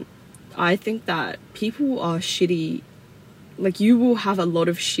 I think that people are shitty. Like, you will have a lot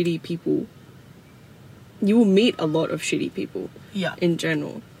of shitty people. You will meet a lot of shitty people. Yeah. In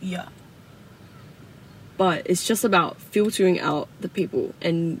general. Yeah. But it's just about filtering out the people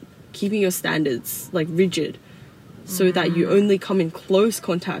and keeping your standards, like, rigid. So that you only come in close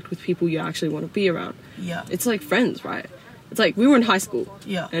contact with people you actually want to be around. Yeah. It's like friends, right? It's like, we were in high school.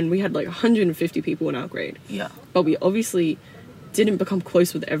 Yeah. And we had, like, 150 people in our grade. Yeah. But we obviously didn't become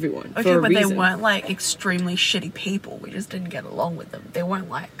close with everyone. Okay, for a but reason. they weren't like extremely shitty people. We just didn't get along with them. They weren't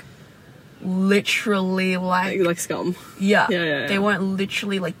like literally like scum. Yeah. Yeah. They weren't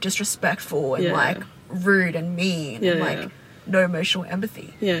literally like disrespectful and like rude and mean and like no emotional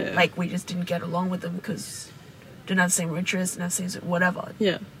empathy. Yeah. Like we just didn't get along with them because didn't have the same interests, didn't have the same whatever.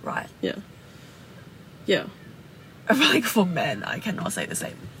 Yeah. Right. Yeah. Yeah. I feel like for men, I cannot say the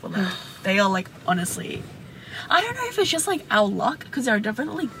same. For them, they are like honestly. I don't know if it's just like our luck because there are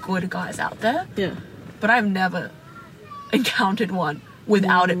definitely good guys out there. Yeah. But I've never encountered one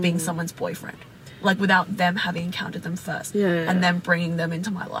without it being someone's boyfriend. Like without them having encountered them first. Yeah. And then bringing them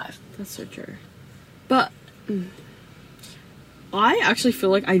into my life. That's so true. But I actually feel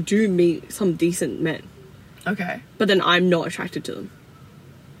like I do meet some decent men. Okay. But then I'm not attracted to them.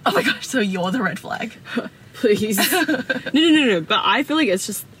 Oh my gosh, so you're the red flag. Please. No. But I feel like it's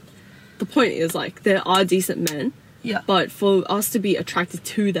just... The point is, like, there are decent men. Yeah. But for us to be attracted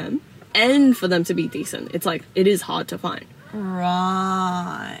to them and for them to be decent, it's like, it is hard to find.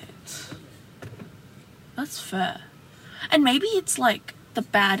 Right. That's fair. And maybe it's like the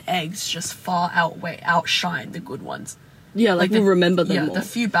bad eggs just far outshine the good ones. Yeah, like we'll remember them more. The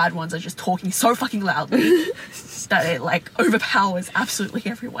few bad ones are just talking so fucking loudly that it like overpowers absolutely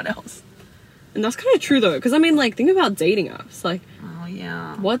everyone else. And that's kind of true though, because I mean, like, think about dating apps. Like, oh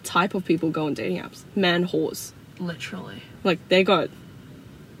yeah, what type of people go on dating apps? Man whores. Literally. Like, they're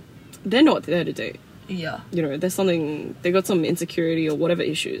not there to date. Yeah. You know, they got some insecurity or whatever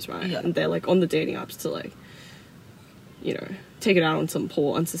issues, right? Yeah. And they're like on the dating apps to like, you know, take it out on some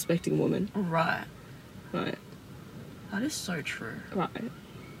poor unsuspecting woman. Right. Right. That is so true. Right.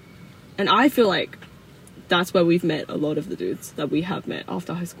 And I feel like that's where we've met a lot of the dudes that we have met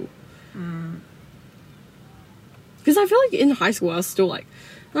after high school. Because I feel like in high school I was still like,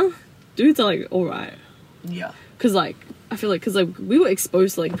 dudes are like alright. Yeah. Because like, I feel like, because like we were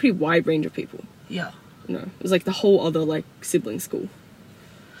exposed to like a pretty wide range of people. Yeah. You know, it was like the whole other like sibling school.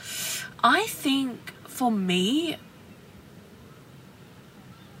 I think for me,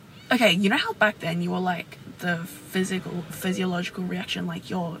 okay, you know how back then you were like the physiological reaction, like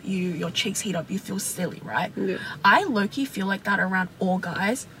your cheeks heat up, you feel silly, right? Yeah. I low-key feel like that around all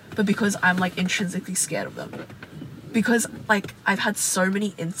guys, but because I'm like intrinsically scared of them. Because like I've had so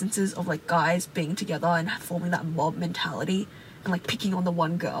many instances of like guys being together and forming that mob mentality and like picking on the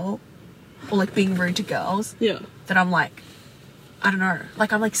one girl or like being rude to girls. Yeah. That I'm like, I don't know,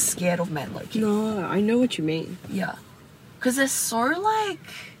 like I'm like scared of men low-key. No, I know what you mean. Yeah. Because they're so like,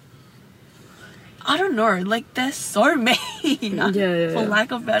 I don't know, like they're so mean. Yeah. For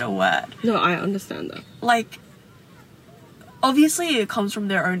lack of a better word. No, I understand that. Like, obviously it comes from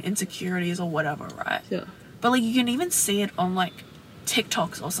their own insecurities or whatever, right? Yeah. But like you can even see it on like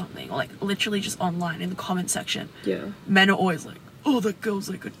TikToks or something, or like literally just online in the comment section. Yeah. Men are always like, oh, that girl's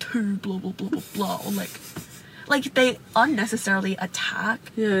like a 2, blah blah blah blah blah, or like they unnecessarily attack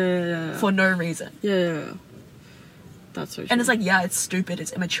Yeah. for no reason. Yeah. That's so true. And it's like, yeah, it's stupid,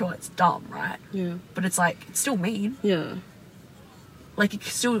 it's immature, it's dumb, right? Yeah. But it's like, it's still mean. Yeah. Like, it can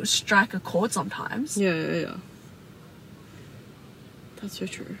still strike a chord sometimes. Yeah. That's so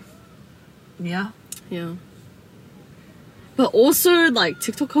true. Yeah. Yeah. But also, like,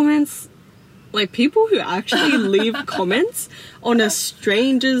 TikTok comments, like, people who actually leave comments on a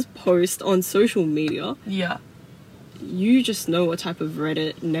stranger's post on social media, Yeah. you just know what type of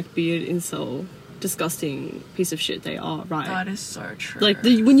Reddit, neckbeard, incel, disgusting piece of shit they are, right? That is so true. Like,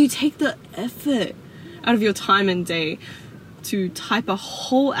 when you take the effort out of your time and day to type a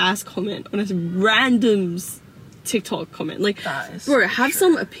whole ass comment on a random's TikTok comment. Like, that is bro, so have true.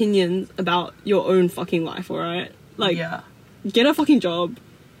 some opinions about your own fucking life, alright? Like, yeah. get a fucking job,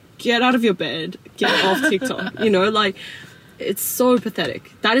 get out of your bed, get off TikTok, you know? Like, it's so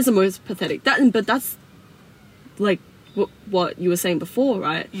pathetic. That is the most pathetic. But that's, like, what you were saying before,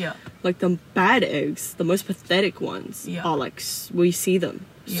 right? Yeah. Like, the bad eggs, the most pathetic ones, Yeah. are like, we see them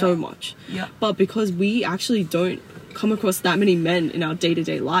so much. Yeah. But because we actually don't come across that many men in our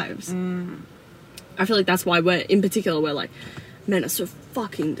day-to-day lives, I feel like that's why we're like, men are so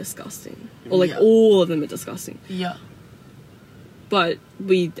fucking disgusting. Or like, Yeah. all of them are disgusting. Yeah. But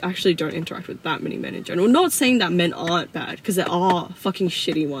we actually don't interact with that many men in general. Not saying that men aren't bad, because there are fucking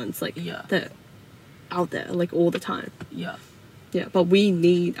shitty ones, like, Yeah. that out there, like, all the time. Yeah. Yeah, but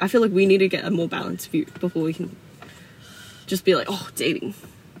I feel like we need to get a more balanced view before we can just be like, oh, dating.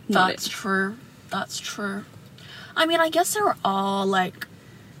 Not That's it. true. That's true. I mean, I guess there are, like,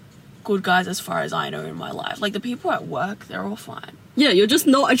 good guys as far as I know in my life. Like, the people at work, they're all fine. Yeah, you're just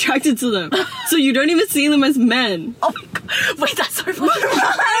not attracted to them. So you don't even see them as men. Oh my god. Wait, that's so fucking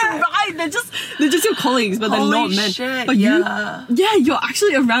right. Right, they're just your colleagues, but they're Holy not men. shit, But yeah. you're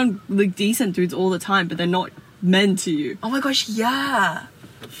actually around, like, decent dudes all the time, but they're not men to you. Oh my gosh, yeah.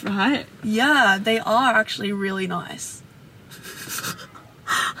 Right? Yeah, they are actually really nice.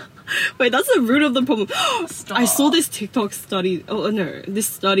 Wait, that's the root of the problem. Stop. I saw this TikTok study. Oh, no, this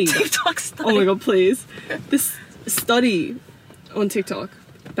study. TikTok study. Oh my god, please. This study on TikTok.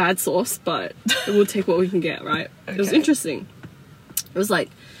 Bad source, but we'll take what we can get, right? It was Okay. interesting. It was like,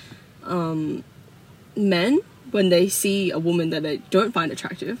 men, when they see a woman that they don't find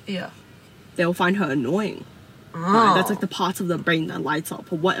attractive, Yeah. they'll find her annoying. Right? That's like the parts of the brain that lights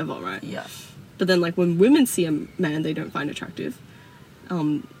up or whatever, right? Yeah. But then, like, when women see a man they don't find attractive,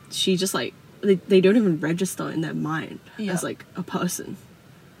 she just, like, they don't even register in their mind Yeah. as, like, a person.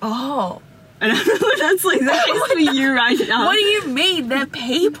 Oh. And I know that's, like, that is for you right now. What do you mean? They're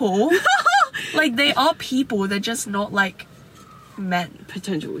people. Like, they are people. They're just not, like, men.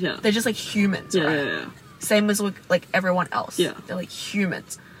 Potential, yeah. They're just, like, humans, Yeah, right? yeah. Same as, like, everyone else. Yeah. They're, like,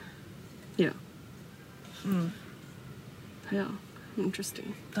 humans. Yeah. Yeah.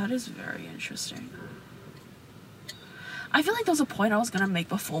 Interesting. That is very interesting. I feel like there was a point I was gonna make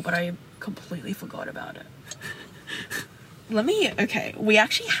before, but I completely forgot about it. Okay, we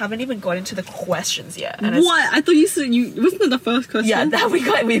actually haven't even got into the questions yet. And it's- What? I thought you said wasn't that the first question? Yeah, that we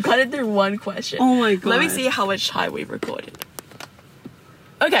got it through one question. Oh my god. Let me see how much time we've recorded.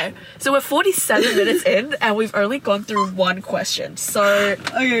 Okay, so we're 47 minutes in, and we've only gone through one question. So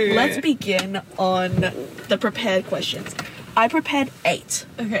Okay. let's begin on the prepared questions. I prepared 8.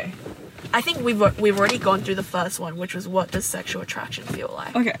 Okay. I think we've already gone through the first one, which was what does sexual attraction feel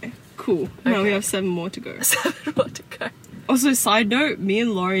like? Okay. Cool. Now we Okay. have 7 more to go. 7 more to go. Also, side note, me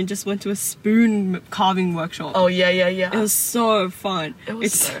and Lauren just went to a spoon carving workshop. Oh yeah. It was so fun. It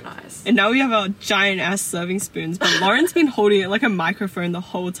was so nice. And now we have our giant ass serving spoons, but Lauren's been holding it like a microphone the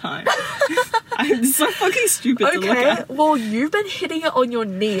whole time. It's so fucking stupid to look Okay, at. well, you've been hitting it on your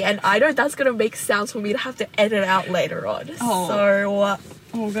knee, and I know that's gonna make sounds for me to have to edit out later on. Oh. So,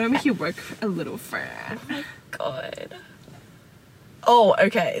 Oh, we're gonna make you work a little, friend. God. Oh,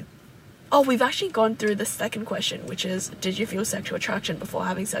 okay. Oh, we've actually gone through the second question, which is, did you feel sexual attraction before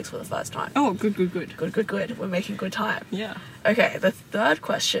having sex for the first time? Oh, good. Good. We're making good time. Yeah. Okay, the third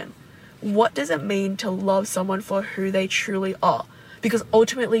question. What does it mean to love someone for who they truly are? Because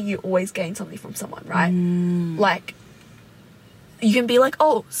ultimately you always gain something from someone, right? Like, you can be like,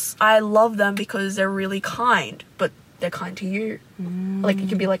 oh, I love them because they're really kind, but they're kind to you. Like, you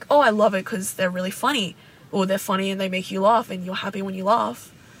can be like, oh, I love it because they're really funny, or they're funny and they make you laugh and you're happy when you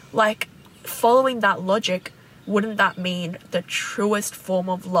laugh. Like, following that logic, wouldn't that mean the truest form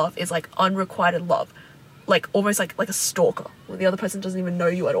of love is like unrequited love? Like almost like a stalker, where the other person doesn't even know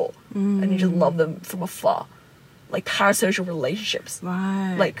you at all, and you just love them from afar. Like parasocial relationships,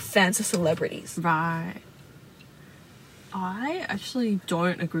 Right. like fans of celebrities. Right. I actually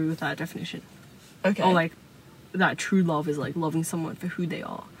don't agree with that definition. Okay. Or like that true love is like loving someone for who they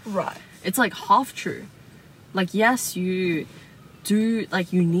are. Right. It's like half true. Like, yes, you do,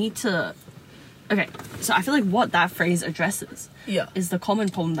 like, you need to. Okay, so I feel like what that phrase addresses Yeah. is the common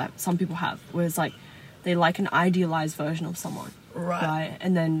problem that some people have, where it's like they like an idealized version of someone. Right.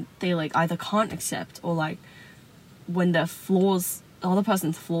 And then they like either can't accept, or like when their flaws, the other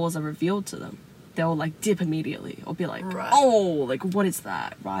person's flaws are revealed to them, they'll like dip immediately or be like, Right. oh, like what is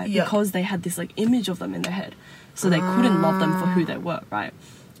that, right? Yeah. Because they had this like image of them in their head, so they couldn't love them for who they were, right?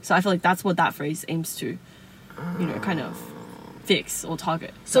 So I feel like that's what that phrase aims to, you know, kind of fix or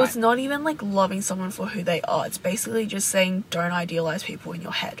target. So right? it's not even like loving someone for who they are. It's basically just saying don't idealize people in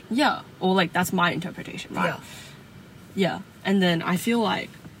your head. Yeah, or like that's my interpretation, right? Yeah. Yeah, and then I feel like,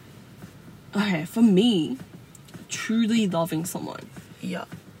 okay, for me, truly loving someone Yeah.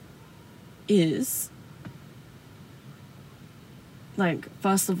 is like,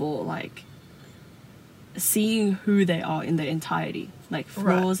 first of all, like seeing who they are in their entirety, like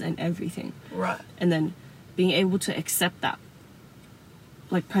flaws and everything, Right. and then being able to accept that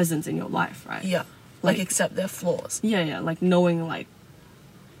like presence in your life, right? Yeah. Like Like- accept their flaws. Yeah, like knowing like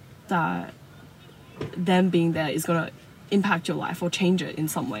that them being there is gonna impact your life or change it in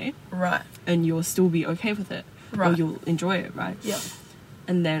some way, Right. and you'll still be okay with it, or Right. you'll enjoy it, right? Yeah.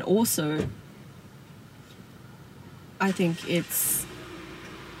 And then also, I think it's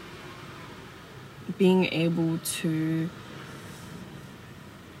being able to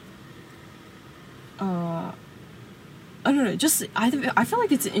I don't know, just I feel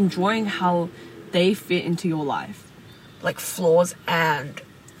like it's enjoying how they fit into your life. Like flaws and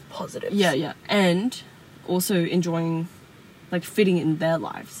positives. Yeah, and also enjoying like fitting in their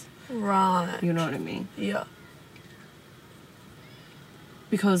lives. Right. You know what I mean? Yeah.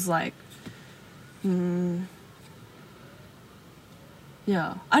 Because like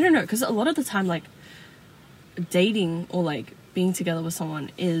yeah, I don't know, because a lot of the time like dating or like being together with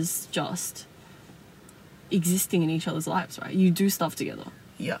someone is just existing in each other's lives, right? You do stuff together.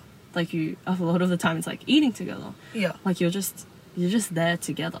 Yeah. Like a lot of the time it's like eating together. Yeah. Like you're just there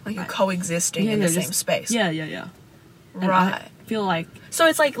together. Like you're right? coexisting in the same just- space. Yeah. And Right. I feel like So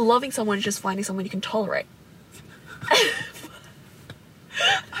it's like loving someone is just finding someone you can tolerate.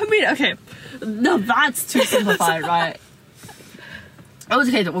 I mean, okay, no, that's too simplified, right? Oh,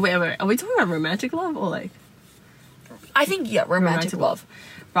 okay, wait, are we talking about romantic love or like I think, yeah, romantic love.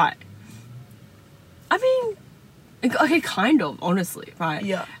 Right. I mean, okay, kind of, honestly, right?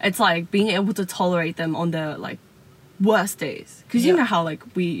 Yeah. It's like being able to tolerate them on their like worst days, because you Yeah. know how like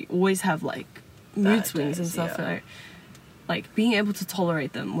we always have like mood Bad swings and days, stuff, yeah. right? Like being able to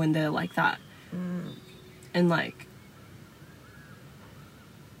tolerate them when they're like that, and like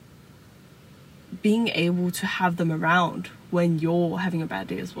being able to have them around when you're having a bad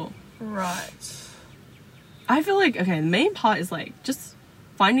day as well. Right. I feel like, okay, the main part is like just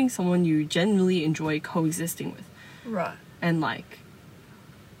finding someone you genuinely enjoy coexisting with, Right. and like,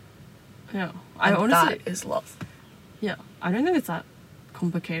 yeah, I And honestly, that is love. yeah, I don't think it's that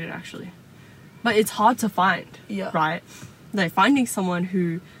complicated actually, but it's hard to find. Yeah. Right. Like finding someone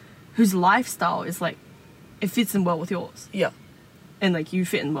whose lifestyle is like, it fits in well with yours, Yeah. and like you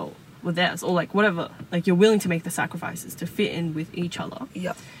fit in well with theirs, or like whatever, like you're willing to make the sacrifices to fit in with each other,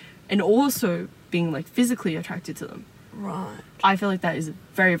 Yeah. and also being like physically attracted to them. Right. I feel like that is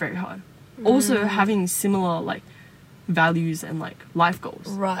very, very hard. Also, having similar like values and like life goals.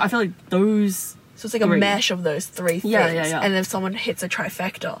 Right. I feel like those. So it's like a Three. mesh of those three things. Yeah. And if someone hits a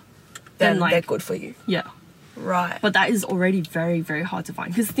trifecta, Then, then like- they're good for you. Yeah, Right. but that is already very, very hard to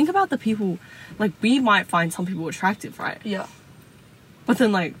find. Because think about the people, like we might find some people attractive, right? yeah. But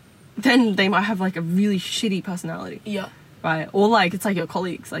then they might have like a really shitty personality, Yeah. right? Or like it's like your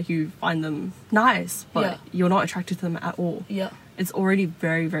colleagues, like you find them nice, but Yeah. you're not attracted to them at all. Yeah. It's already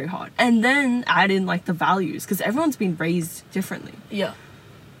very, very hard. And then add in like the values, because everyone's been raised differently. Yeah.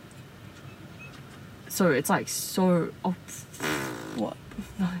 So it's like so. Oh, What?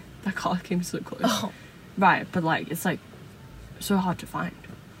 no, that car came so close. Oh, Right, but like it's like so hard to find.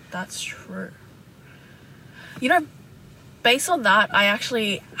 that's true. You know, based on that,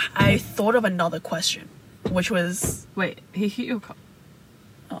 I thought of another question, which was, Wait, he hit your car.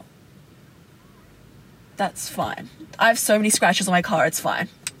 that's fine. I have so many scratches on my car, it's fine.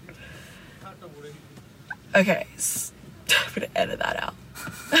 Okay, I'm gonna edit that out.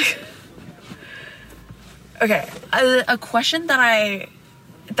 Okay, a question that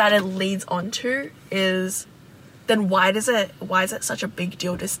it leads on to is, then why is it such a big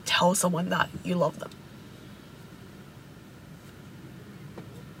deal to tell someone that you love them?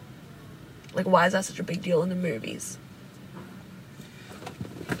 Like, why is that such a big deal in the movies?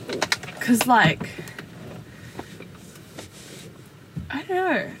 Cause like, I don't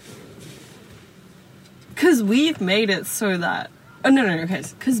know. Cause we've made it so that, oh no, okay,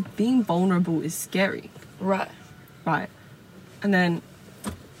 cause being vulnerable is scary, Right. right? And then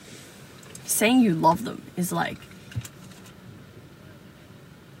saying you love them is like,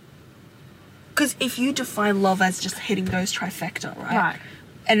 Because if you define love as just hitting those trifecta, right? right,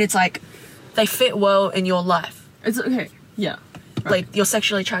 And it's like, they fit well in your life. It's okay. Yeah. Right. Like, you're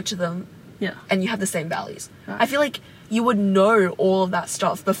sexually attracted to them Yeah. and you have the same values. Right. I feel like you would know all of that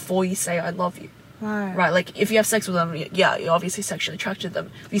stuff before you say I love you. Right. Right? Like, if you have sex with them, yeah, you're obviously sexually attracted to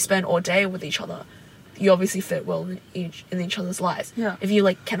them. If you spend all day with each other, you obviously fit well in each other's lives. Yeah. If you,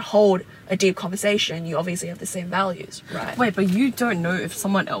 like, can hold a deep conversation, you obviously have the same values, right? Wait, but you don't know if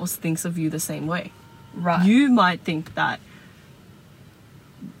someone else thinks of you the same way. Right. You might think that,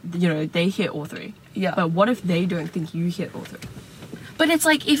 you know, they hit all three. Yeah. But what if they don't think you hit all three? But it's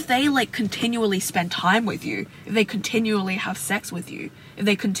like, if they, like, continually spend time with you, if they continually have sex with you, if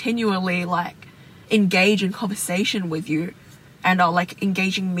they continually, like, engage in conversation with you and are, like,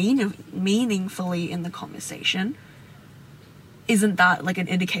 engaging meaningfully in the conversation, isn't that, like, an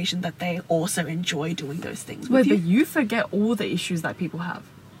indication that they also enjoy doing those things with Wait, you? but you forget all the issues that people have.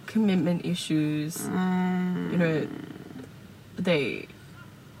 Commitment issues. You know, they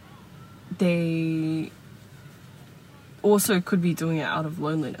also could be doing it out of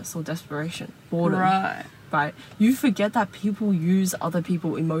loneliness or desperation, boredom. Right? You forget that people use other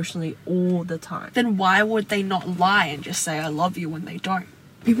people emotionally all the time. Then why would they not lie and just say I love you when they don't?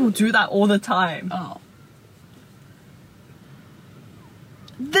 People do that all the time. Oh.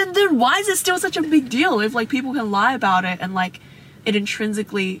 Then why is it still such a big deal if, like, people can lie about it and, like, it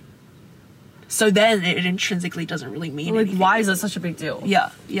intrinsically... So then it intrinsically doesn't really mean Like, anything. why is it such a big deal? Yeah.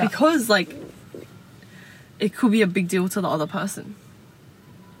 Because, like, it could be a big deal to the other person.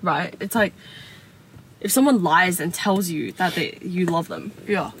 Right? It's like, if someone lies and tells you that you love them,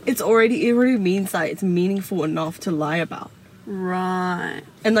 Yeah. it already means that it's meaningful enough to lie about. Right.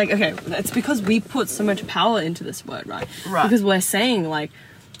 And, like, okay, it's because we put so much power into this word, right? Right. Because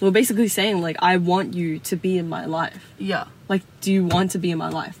we're basically saying, like, I want you to be in my life. Yeah. Like, do you want to be in my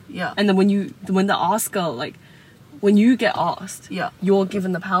life? Yeah. And then when the asker, like, when you get asked, Yeah. you're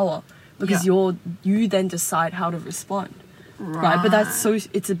given the power because Yeah. you then decide how to respond. Right? But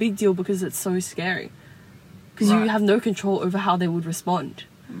it's a big deal because it's so scary. Because you Right. have no control over how they would respond.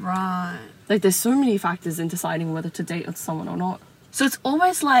 Right. Like, there's so many factors in deciding whether to date someone or not. So it's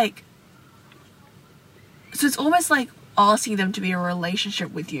almost like asking them to be in a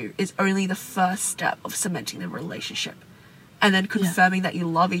relationship with you is only the first step of cementing the relationship. And then confirming that you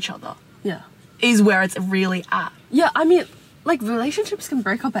love each other Yeah. is where it's really at. Yeah, I mean, like, relationships can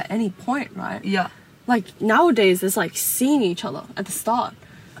break up at any point, right? Yeah. Like, nowadays, it's like seeing each other at the start.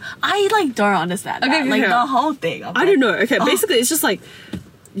 I, like, don't understand that. Okay, Like, okay. the whole thing. I don't know. Okay, basically, it's just like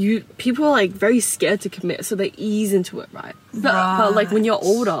people are, like, very scared to commit, so they ease into it, right? But like, when you're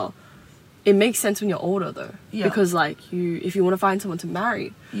older, it makes sense when you're older, though. Yeah. Because, like, if you want to find someone to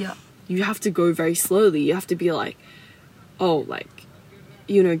marry, Yeah. you have to go very slowly. You have to be like, oh, like,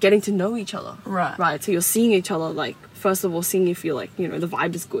 you know, getting to know each other. Right. Right. So you're seeing each other, like, first of all, seeing if you're, like, you know, the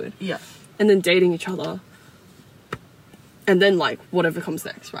vibe is good. Yeah. And then dating each other. And then, like, whatever comes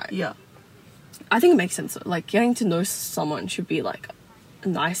next, right? Yeah. I think it makes sense. Like, getting to know someone should be, like, a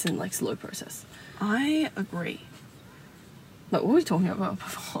nice and, like, slow process. I agree. Like, what were we talking about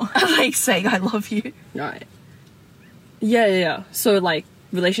before? Like, saying I love you. Right. Yeah. So, like,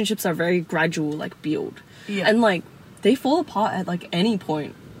 relationships are very gradual, like, build. Yeah. And, like, they fall apart at, like, any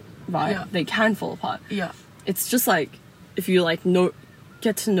point, right? Yeah. They can fall apart. Yeah. It's just, like, if you, like,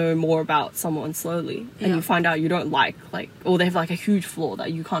 get to know more about someone slowly and Yeah. you find out you don't like, or they have, like, a huge flaw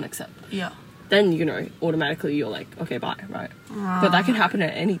that you can't accept. Yeah. Then, you know, automatically you're like, okay, bye, right? But that can happen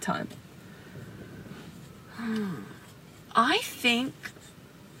at any time. I think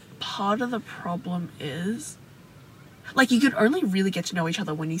part of the problem is, like, you can only really get to know each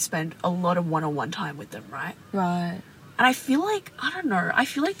other when you spend a lot of one-on-one time with them, right? Right. And I feel like, I don't know, I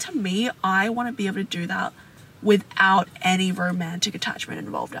feel like to me, I want to be able to do that without any romantic attachment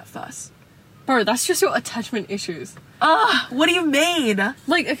involved at first. Bro, that's just your attachment issues. What do you mean?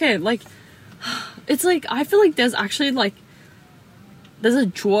 Like, okay, like, it's like, I feel like there's actually, like, there's a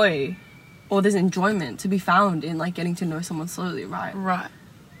joy or there's enjoyment to be found in, like, getting to know someone slowly, right? Right.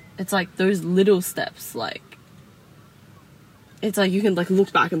 It's like those little steps, like, it's like you can, like,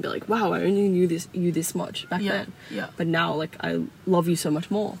 look back and be like, wow, I only knew you this much back then. Yeah. But now, like, I love you so much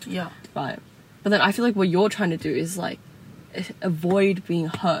more. Yeah. Right. But then I feel like what you're trying to do is, like, avoid being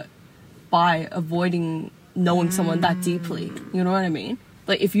hurt by avoiding knowing someone that deeply. You know what I mean?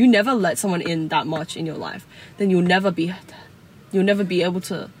 Like, if you never let someone in that much in your life, then you'll never be able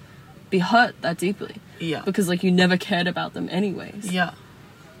to be hurt that deeply. Yeah. Because, like, you never cared about them anyways. Yeah.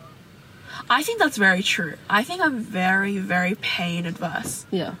 I think that's very true. I think I'm very, very pain adverse.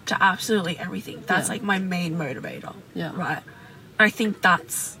 Yeah. To absolutely everything. That's, Yeah. like, my main motivator. Yeah. Right. I think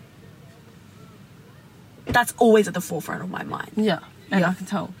that's always at the forefront of my mind. Yeah. And Yeah. I can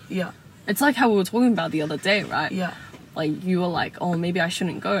tell. Yeah. It's like how we were talking about the other day, right? Yeah. Like, you were like, oh, maybe I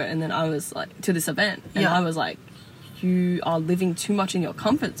shouldn't go. And then I was like, to this event. And Yeah. I was like, you are living too much in your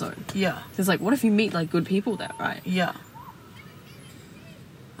comfort zone. Yeah. It's like, what if you meet, like, good people there, right? Yeah.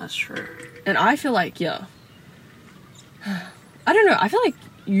 That's true. And I feel like, yeah. I don't know. I feel like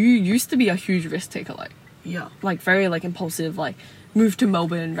you used to be a huge risk taker, Yeah. like very, like, impulsive, like, moved to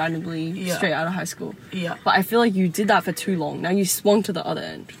Melbourne randomly Yeah. straight out of high school. Yeah. But I feel like you did that for too long. Now you swung to the other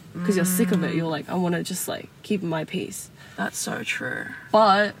end because you're sick of it. You're like, I want to just, like, keep my peace. That's so true.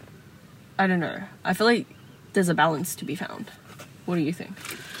 But I don't know. I feel like there's a balance to be found. What do you think?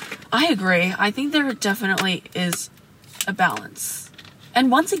 I agree. I think there definitely is a balance. And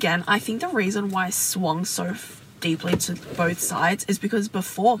once again, I think the reason why I swung so deeply to both sides is because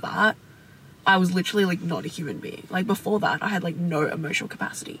before that, I was literally, like, not a human being. Like, before that, I had, like, no emotional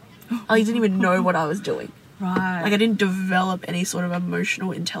capacity. I didn't even know what I was doing. Right. Like, I didn't develop any sort of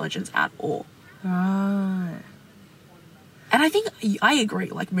emotional intelligence at all. Right. And I think I agree.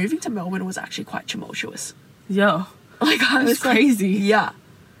 Like, moving to Melbourne was actually quite tumultuous. Yeah. Like, I was It's crazy. Like, yeah.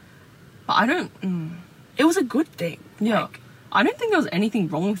 But I don't... It was a good thing. Yeah. Like, I don't think there was anything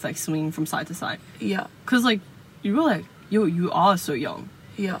wrong with, like, swinging from side to side. yeah. Because, like, you were like, you are so young.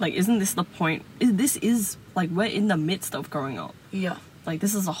 Yeah. Like, isn't this the point? This is, like, we're in the midst of growing up. yeah. Like,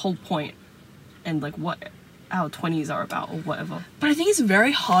 this is the whole point. And, like, what our 20s are about or whatever. But I think it's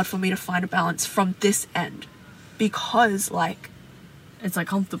very hard for me to find a balance from this end. Because, like, It's, like,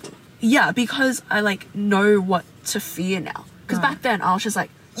 comfortable. yeah, because I, like, know what to fear now. Because Right. back then, I was just like,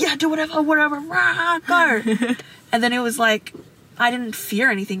 yeah, do whatever, rah, go. And then it was like, I didn't fear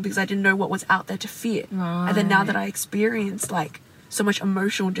anything because I didn't know what was out there to fear. And then now that I experienced, like, so much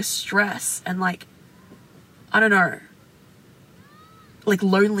emotional distress and, like, I don't know, like,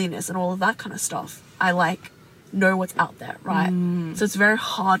 loneliness and all of that kind of stuff, I, like, know what's out there, right? So it's very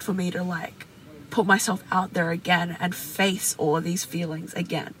hard for me to, like, put myself out there again and face all of these feelings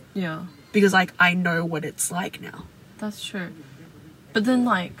again. Yeah. Because, like, I know what it's like now. That's true. But then,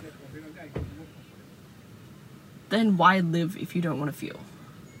 like... Then why live if you don't want to feel?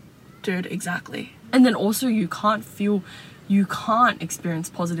 Dude, exactly. And then also you can't feel... You can't experience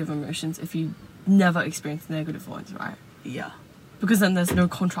positive emotions if you never experience negative ones, right? Yeah. Because then there's no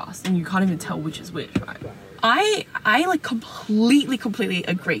contrast and you can't even tell which is which, right? I like completely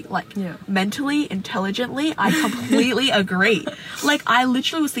agree. Like, Yeah. mentally, intelligently, I completely agree. Like, I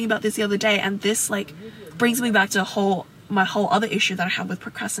literally was thinking about this the other day, and this, like, brings me back to my whole other issue that I have with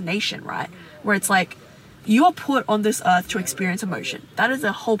procrastination, right? Where it's like, you are put on this earth to experience emotion. That is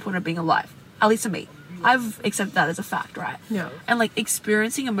the whole point of being alive. At least to me. I've accepted that as a fact, right? Yeah. And, like,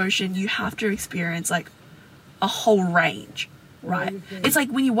 experiencing emotion, you have to experience, like, a whole range, right? It's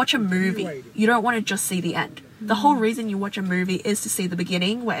like when you watch a movie, you don't want to just see the end. The whole reason you watch a movie is to see the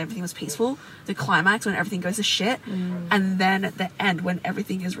beginning where everything was peaceful, the climax when everything goes to shit, and then at the end when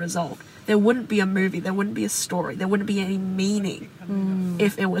everything is resolved. There wouldn't be a movie, there wouldn't be a story, there wouldn't be any meaning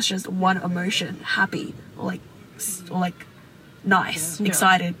if it was just one emotion, happy or like nice,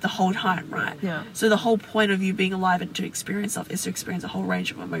 excited the whole time, right? Yeah. So the whole point of you being alive and to experience stuff is to experience a whole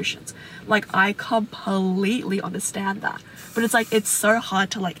range of emotions. Like, I completely understand that. But it's like, it's so hard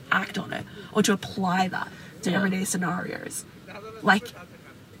to, like, act on it or to apply that to everyday scenarios. Like,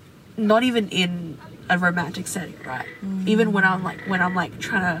 not even in a romantic setting, right? Even when I'm like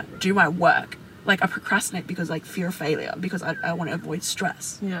trying to do my work, like, I procrastinate because, like, fear of failure, because I want to avoid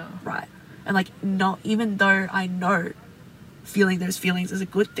stress. Yeah. Right. And, like, not even though I know feeling those feelings is a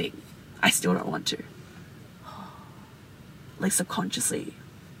good thing, I still don't want to. Like, subconsciously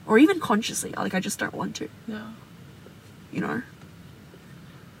or even consciously, like, I just don't want to, Yeah. you know?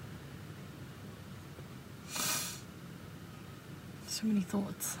 So many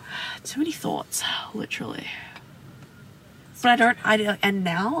thoughts. Too many thoughts, literally. But and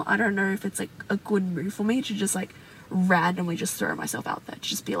now I don't know if it's, like, a good move for me to just, like, randomly just throw myself out there, to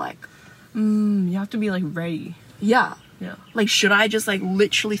just be like, You have to be, like, ready. yeah. Yeah. Like, should I just, like,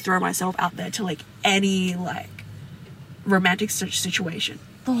 literally throw myself out there to, like, any, like, romantic situation?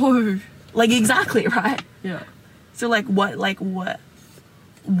 No. Like, exactly, right? Yeah. So, like, what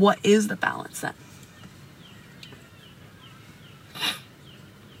is the balance then?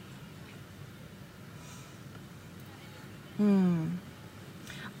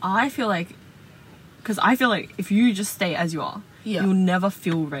 I feel like... Because I feel like if you just stay as you are, Yeah. you'll never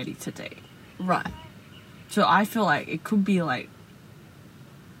feel ready to date. Right. So I feel like it could be, like...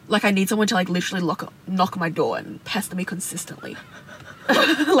 Like, I need someone to, like, literally knock my door and pester me consistently.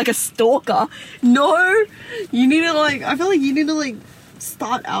 Like a stalker. No! You need to, like... I feel like you need to, like,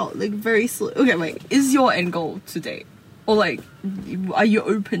 start out, like, very slow. Okay, wait. Is your end goal to date? Or like, are you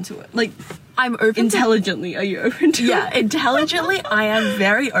open to it? Like, I'm open intelligently, are you open to it? Yeah, intelligently, I am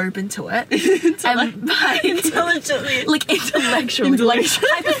very open to it. And by intelligently. like intellectually. Like,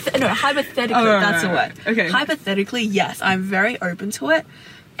 hypothetically, Oh, right, that's right, the right. word. Okay. Hypothetically, yes, I'm very open to it.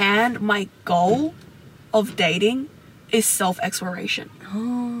 And my goal of dating is self-exploration.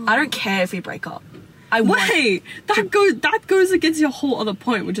 I don't care if we break up. Wait, that goes against your whole other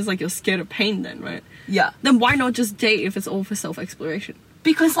point, which is like you're scared of pain then, right? Yeah. Then why not just date if it's all for self-exploration?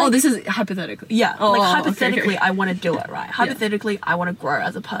 Because like, This is hypothetically. yeah, Oh, like okay, hypothetically, okay. I want to do it, right? Hypothetically, I want to grow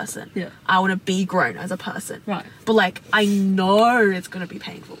as a person. Yeah. I want to be grown as a person. Right. But like, I know it's gonna be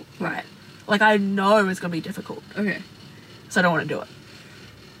painful, right? Like, I know it's gonna be difficult, Okay. so I don't want to do it.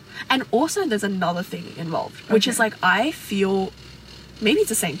 And also, there's another thing involved, which is Okay. like, I feel, maybe it's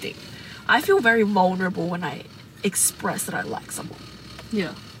the same thing. I feel very vulnerable when I express that I like someone.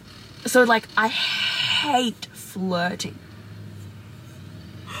 Yeah. So like, I hate flirting.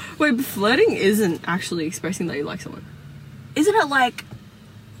 Wait, but flirting isn't actually expressing that you like someone. Isn't it like,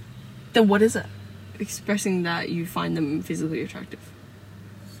 then what is it? Expressing that you find them physically attractive.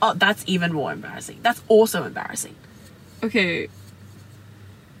 Oh, that's even more embarrassing. That's also embarrassing. Okay.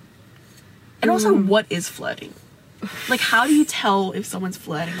 And also, what is flirting? Like, how do you tell if someone's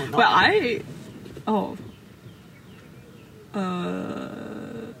flirting or not? Well,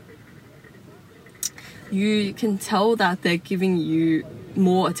 you can tell that they're giving you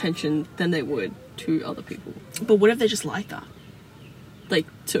more attention than they would to other people. But what if they're just like that? Like,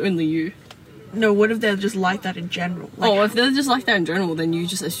 to only you. No, what if they're just like that in general? Like, If they're just like that in general, then you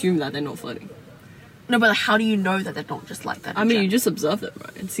just assume that they're not flirting. no, but like, how do you know that they're not just like that? I mean, you just observe them,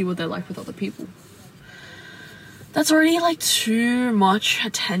 right? And see what they're like with other people. That's already like too much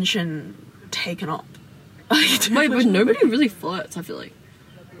attention taken up. Wait, but nobody really flirts, I feel like.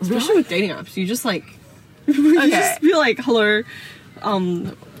 Especially with dating apps. You just like... you Okay. just be like, hello,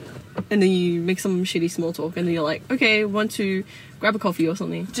 and then you make some shitty small talk, and then you're like, okay, want to grab a coffee or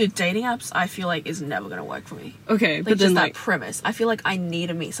something. Dude, dating apps, I feel like is never gonna work for me. Okay, Like, but just then that like... premise. I feel like I need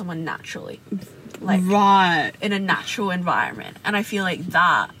to meet someone naturally. Like, Right. in a natural environment. And I feel like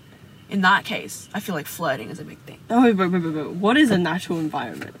that, in that case, I feel like flirting is a big thing. Oh, but what is a natural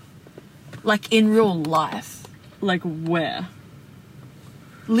environment? Like, in real life. Like, where?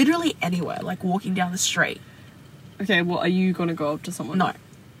 Literally anywhere. Like, walking down the street. Okay, well, are you gonna go up to someone? No.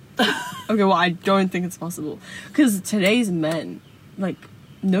 Okay, well, I don't think it's possible. Because today's men, like,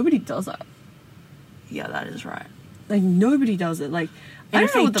 nobody does that. Yeah, that is right. Like, nobody does it. Like, And I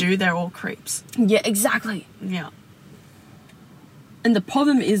if don't know they what do, they're all creeps. Yeah, exactly. Yeah. And the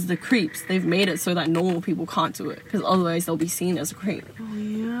problem is the creeps. They've made it so that normal people can't do it. Because otherwise they'll be seen as a creep. Oh,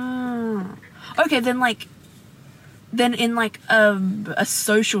 yeah. Okay, then, like... Then in, like, a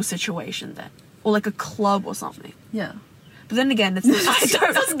social situation, then. Or, like, a club or something. Yeah. But then again, it's...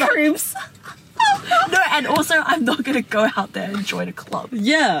 That's creeps. No, and also, I'm not gonna go out there and join a club.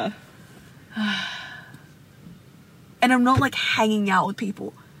 Yeah. And I'm not, like, hanging out with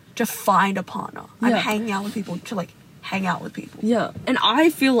people to find a partner. I'm Yeah. hanging out with people to, like, hang out with people. Yeah. And I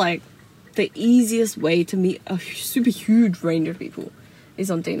feel like the easiest way to meet a super huge range of people is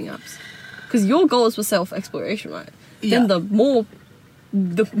on dating apps. Because your goal is for self-exploration, right? Yeah. Then the more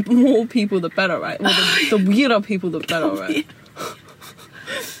people, the better, right? Or the weirder people, the better, right?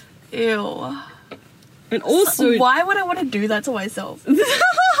 Ew. And also... Why would I want to do that to myself?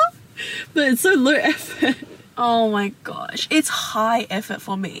 But it's so low effort. Oh my gosh. It's high effort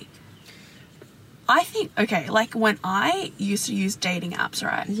for me. I think, okay, like when I used to use dating apps,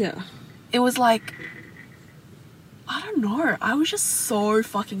 right? Yeah. It was like, I don't know. I was just so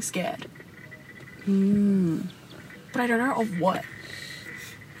fucking scared. But I don't know of what.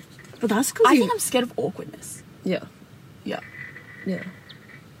 But that's because I think I'm scared of awkwardness. Yeah. Yeah. Yeah.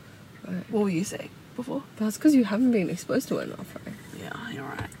 What were you saying before? But that's because you haven't been exposed to it enough, right? Yeah, you're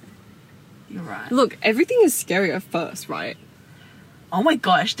right. You're right. Look, everything is scary at first, right? Oh my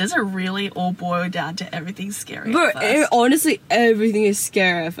gosh, does it really all boil down to everything scary? Bro, at first? honestly, everything is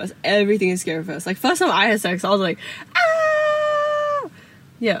scary at first. Everything is scary at first. Like, first time I had sex, I was like, ah!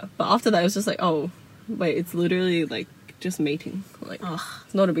 Yeah, but after that, it was just like, oh, wait, it's literally, like, just mating. Like, Ugh.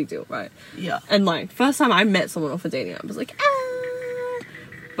 it's not a big deal, right? Yeah. And, like, first time I met someone off a dating app, I was like, ah!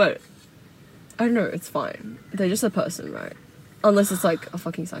 But, I don't know, it's fine. They're just a person, right? Unless it's, like, a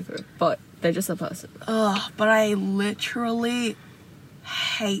fucking psycho. But, they're just a person. Ugh, but I literally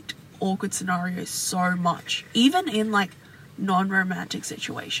hate awkward scenarios so much. Even in, like, non-romantic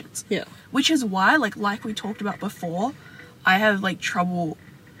situations. Yeah. Which is why, like we talked about before, I have, like, trouble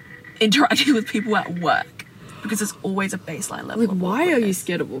interacting with people at work. because there's always a baseline level. Like, of why are you awkwardness.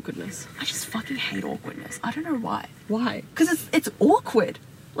 scared of awkwardness? I just fucking hate awkwardness. I don't know why. Why? Because it's awkward.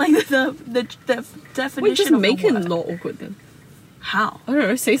 Like the definition. Wait, just of make the it word. not awkward then. How? I don't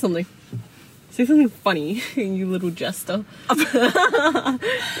know, say something. Say something funny, you little jester.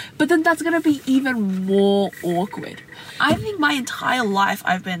 But then that's gonna be even more awkward. I think my entire life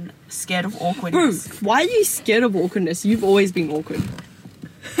I've been scared of Bro, awkwardness. why are you scared of awkwardness? You've always been awkward.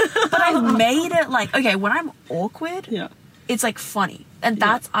 But I've made it like, okay, when I'm awkward, Yeah. it's like funny. And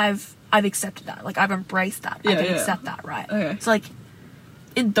that's I've accepted that. Like I've embraced that. I Yeah, can yeah. accept that, right? Okay. So like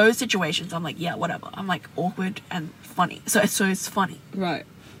in those situations I'm like, yeah, whatever. I'm like awkward and funny. So it's funny. Right.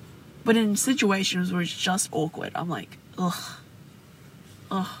 But in situations where it's just awkward, I'm like,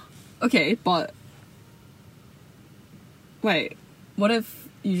 ugh. Okay, but... Wait, what if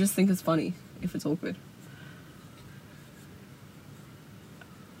you just think it's funny if it's awkward?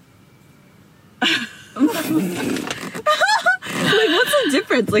 Like, what's the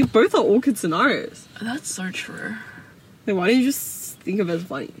difference? Like, both are awkward scenarios. That's so true. Like, why don't you just think of it as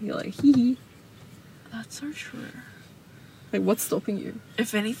funny? You're like, hee hee. That's so true. Like, what's stopping you?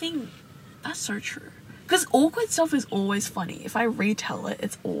 If anything, that's so true. Because awkward stuff is always funny. If I retell it,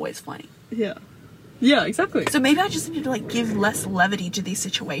 it's always funny. Yeah. Yeah, exactly. So maybe I just need to like give less levity to these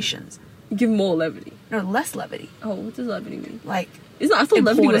situations. Give more levity. No, less levity. Oh, what does levity mean? Like, I thought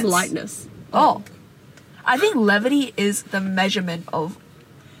levity was importance. lightness. oh. I think levity is the measurement of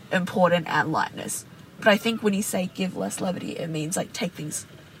important and lightness. But I think when you say give less levity, it means like take things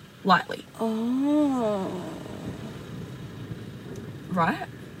lightly. Oh. Right?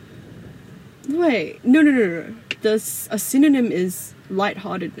 Wait. No. A synonym is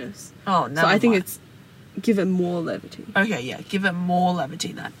lightheartedness. Oh, no. So I think it's give it more levity. Okay, yeah. Give it more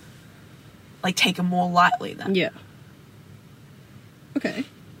levity then. Like take it more lightly then. Yeah. Okay.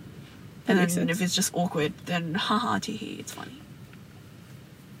 That And makes then sense. if it's just awkward, then haha tee hee, it's funny.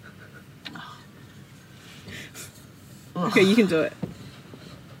 Ugh. Okay, you can do it.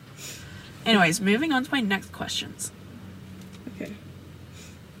 Anyways, moving on to my next questions. Okay.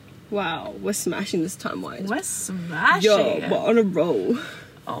 Wow, we're smashing this time-wise. We're smashing Yo, it. we're on a roll.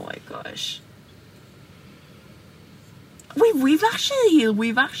 Oh my gosh. Wait, we've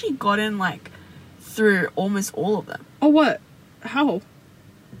actually gotten like through almost all of them. Oh, what? How?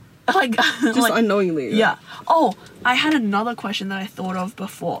 Like Just like, unknowingly. yeah. Oh, I had another question that I thought of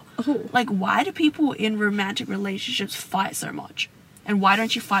before. Oh. Like, why do people in romantic relationships fight so much? And why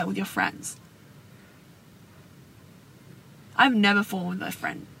don't you fight with your friends? I've never fought with my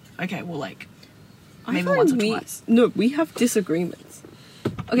friend. Okay, well, like, I maybe find once or twice. No, we have disagreements.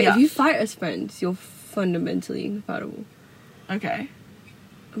 Okay, Yeah. if you fight as friends, you're fundamentally incompatible. Okay.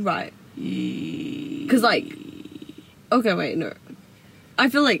 Right. Because, Because, like... Okay, wait, no. I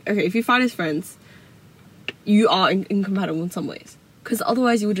feel like, okay, if you fight as friends, you are incompatible in some ways. Because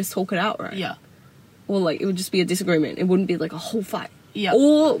otherwise you would just talk it out, right? yeah. Or, like, it would just be a disagreement. It wouldn't be, like, a whole fight. Yeah.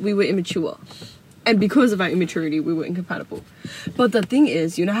 Or we were immature. And because of our immaturity, we were incompatible. But the thing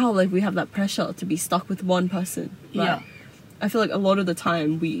is, you know how, like, we have that pressure to be stuck with one person, right? Yeah. I feel like a lot of the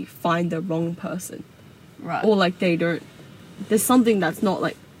time we find the wrong person. Right. Or, like, they don't... There's something that's not,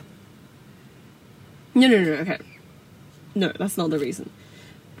 like... No, okay. No, that's not the reason.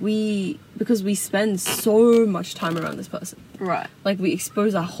 Because we spend so much time around this person. right. Like, we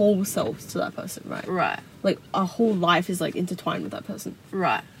expose our whole selves to that person, right? Right. Like, our whole life is, like, intertwined with that person.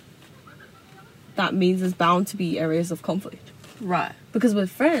 Right. That means there's bound to be areas of conflict. Right. Because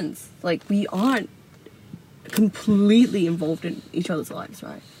with friends, like, we aren't completely involved in each other's lives,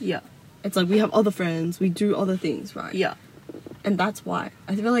 right? Yeah. It's like we have other friends, we do other things, right? Yeah. And that's why.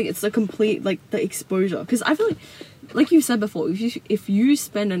 I feel like it's the complete, like, the exposure. Because I feel like you said before, if you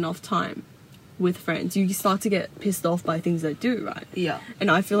spend enough time with friends, you start to get pissed off by things they do, right? Yeah. And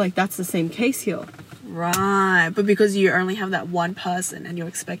I feel like that's the same case here. Right. But because you only have that one person and you're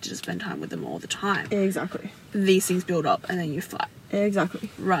expected to spend time with them all the time, Exactly. these things build up and then you fight. Exactly.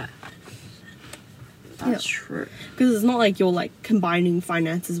 Right. That's true. Because it's not like you're, like, combining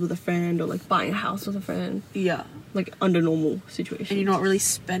finances with a friend or, like, buying a house with a friend. Yeah. Like, under normal situations. And you're not really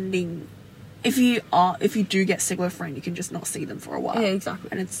spending... If you do get sick with a friend, you can just not see them for a while. Yeah, exactly.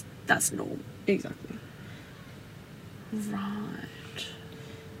 And that's normal. Exactly. Right.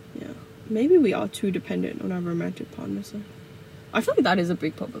 Yeah. Maybe we are too dependent on our romantic partners, though. I feel like that is a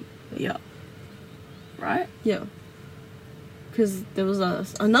big problem. Yeah. Right? Yeah. Because there was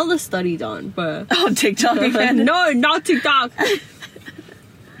another study done, but... On TikTok again? No, not TikTok!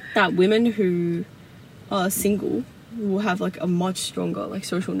 That women who are single will have, like, a much stronger, like,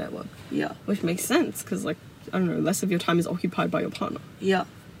 social network. Yeah. Which makes sense, because, like, I don't know, less of your time is occupied by your partner. Yeah.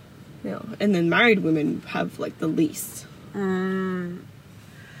 Yeah. And then married women have, like, the least.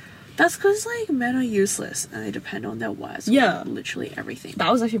 That's because, like, men are useless and they depend on their wives for literally everything.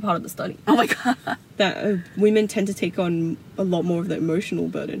 That was actually part of the study. Oh my god. That women tend to take on a lot more of the emotional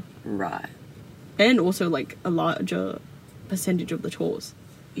burden. Right. And also, like, a larger percentage of the chores.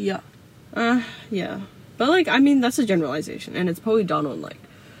 Yeah. Yeah. But, like, I mean, that's a generalization. And it's probably done on, like,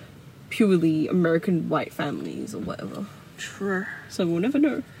 purely American white families or whatever. True. So we'll never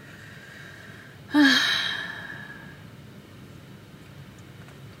know.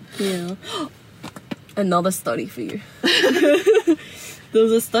 Yeah. Another study for you. There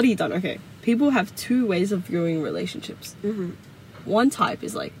was a study done. Okay. People have two ways of viewing relationships. One type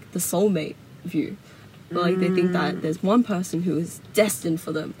is, like, the soulmate view. Like, they think that there's one person who is destined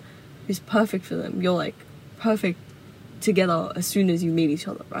for them, who's perfect for them. You're, like, perfect together as soon as you meet each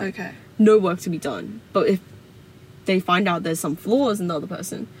other, right? Okay. No work to be done. But if they find out there's some flaws in the other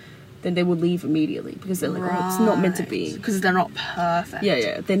person, then they will leave immediately because they're like, oh, it's not meant to be. Because they're not perfect.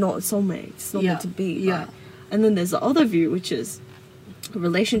 Yeah, they're not soulmates. It's not meant to be. Yeah. Right? And then there's the other view, which is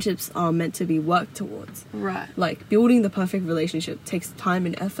relationships are meant to be worked towards. Right. Like, building the perfect relationship takes time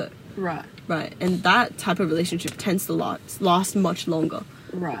and effort. Right. Right. And that type of relationship tends to last much longer.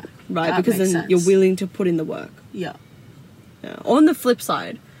 Right. Right. That because makes then sense. you're willing to put in the work. Yeah. Yeah. On the flip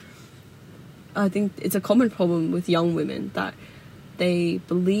side, I think it's a common problem with young women that they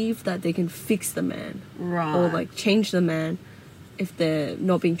believe that they can fix the man. Right. Or, like, change the man if they're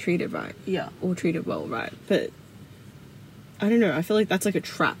not being treated right. Yeah. Or treated well, right? But I don't know. I feel like that's like a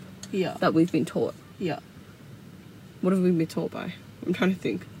trap Yeah. that we've been taught. Yeah. What have we been taught by? I'm trying to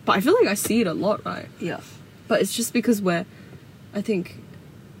think. But I feel like I see it a lot, right? Yeah. But it's just because I think,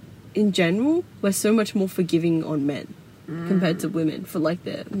 in general, we're so much more forgiving on men compared to women for, like,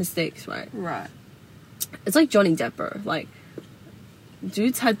 their mistakes, right? Right. It's like Johnny Depp, bro. Like,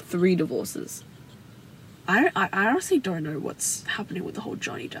 dude's had 3 divorces. I honestly don't know what's happening with the whole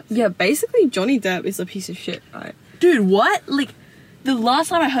Johnny Depp thing. Yeah, basically, Johnny Depp is a piece of shit, right? Dude, what? Like, the last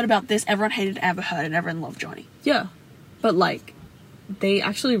time I heard about this, everyone hated Amber Heard and everyone loved Johnny. Yeah. But, like, they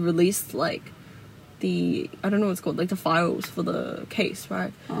actually released, like, I don't know what it's called, like, the files for the case,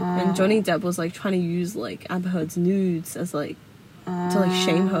 right? And Johnny Depp was, like, trying to use, like, Amber Heard's nudes as, like, to, like,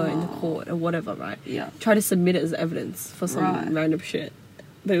 shame her in the court or whatever, right? Yeah. Try to submit it as evidence for some random shit.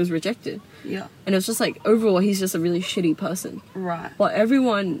 But it was rejected. Yeah. And it was just, like, overall, he's just a really shitty person. Right. But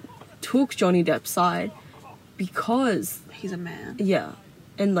everyone took Johnny Depp's side because... He's a man. Yeah.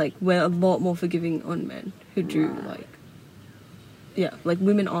 And, like, we're a lot more forgiving on men who do, like... Yeah, like,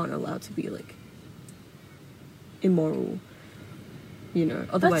 women aren't allowed to be, like, immoral, you know,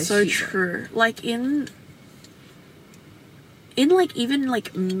 otherwise... That's so true. Like, in like, even,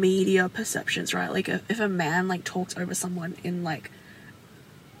 like, media perceptions, right? Like, if a man, like, talks over someone in, like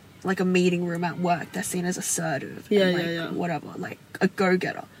a meeting room at work, they're seen as assertive. Yeah, and, like, yeah. whatever, like, a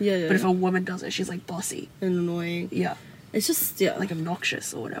go-getter. Yeah. But if a woman does it, she's, like, bossy. And annoying. Yeah. It's just, yeah. Like,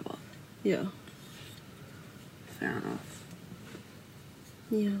 obnoxious or whatever. Yeah. Fair enough.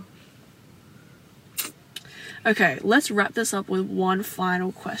 Yeah. Okay, let's wrap this up with one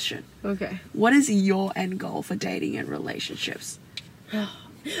final question. Okay. What is your end goal for dating and relationships?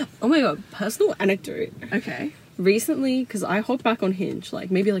 Oh my god, personal anecdote. Okay. Recently, because I hopped back on Hinge,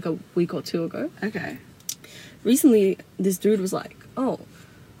 like, maybe, like, a week or 2 ago. Okay. Recently, this dude was like, after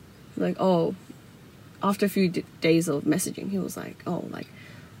a few days of messaging, he was like,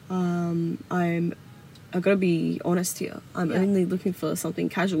 I gotta be honest here. I'm only looking for something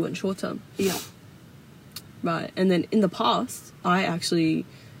casual and short term. Yeah. Right. And then in the past, I actually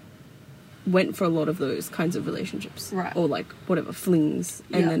went for a lot of those kinds of relationships. Right. Or, like, whatever, flings.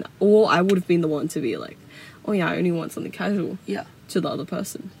 And then, or I would have been the one to be like, oh yeah, I only want something casual. Yeah. To the other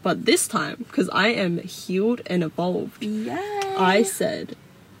person. But this time, because I am healed and evolved, I said,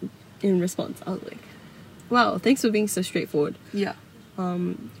 in response, I was like, wow, thanks for being so straightforward. Yeah.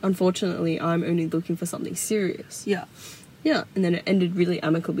 Unfortunately, I'm only looking for something serious. Yeah. Yeah. And then it ended really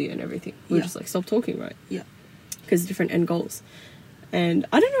amicably and everything. We were Yeah. just like, stop talking, right? Yeah. Because different end goals. And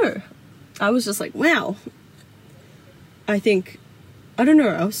I don't know. I was just like, wow. I don't know.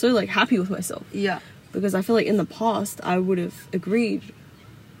 I was so, like, happy with myself. Yeah. Because I feel like in the past, I would have agreed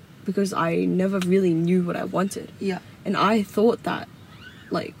because I never really knew what I wanted. Yeah. And I thought that,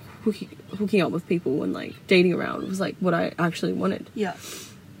 like, hooking up with people and, like, dating around was, like, what I actually wanted. Yeah.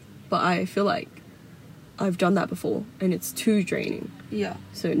 But I feel like I've done that before and it's too draining. Yeah.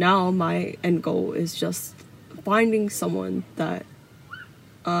 So now my end goal is just finding someone that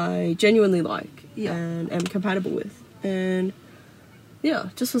I genuinely like and am compatible with. And, yeah,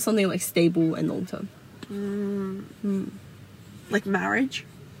 just for something, like, stable and long-term. Like marriage?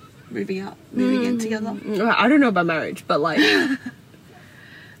 moving in together? I don't know about marriage, but like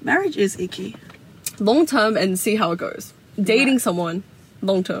Marriage is icky. long term and see how it goes. Dating someone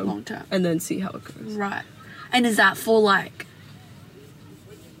long term, and then see how it goes. Right. And is that for like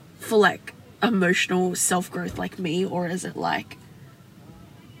emotional self growth like me, or is it like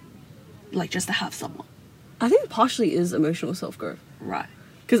just to have someone? I think partially is emotional self growth. Right.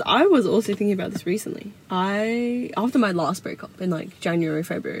 Because I was also thinking about this recently. After my last breakup in like January,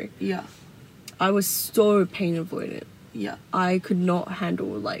 February, yeah, I was so pain avoidant. Yeah. I could not handle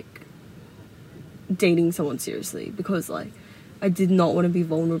like dating someone seriously because like I did not want to be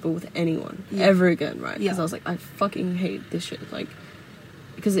vulnerable with anyone ever again, right? Because I was like, I fucking hate this shit. Like,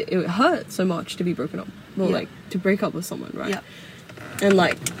 because it hurt so much to be broken up. Well, like to break up with someone, right? Yeah. And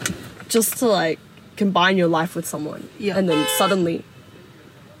like just to like combine your life with someone, and then suddenly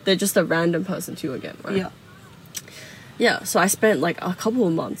they're just a random person to you again, right? Yeah, so I spent like a couple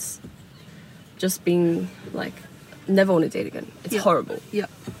of months just being like, never want to date again. It's horrible. Yeah.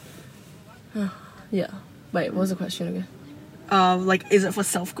 Wait, what was the question again? Like, is it for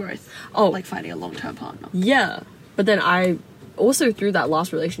self-growth? Oh. Like finding a long-term partner? Yeah. But then I also, through that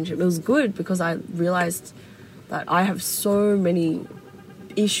last relationship, it was good because I realized that I have so many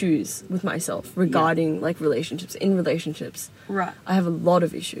issues with myself regarding like relationships. Right. I have a lot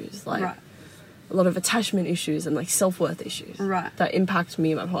of issues, like a lot of attachment issues and like self-worth issues that impact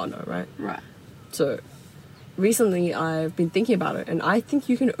me and my partner, right? So recently I've been thinking about it, and I think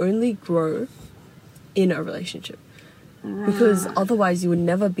you can only grow in a relationship because otherwise you would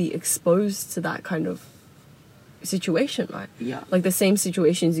never be exposed to that kind of situation, right? Like the same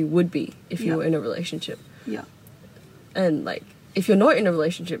situations you would be if you were in a relationship. And like if you're not in a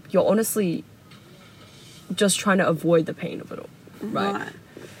relationship, you're honestly just trying to avoid the pain of it all, right?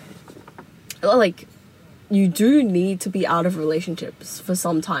 Like, you do need to be out of relationships for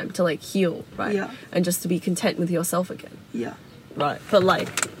some time to like heal, right? And just to be content with yourself again. Right. But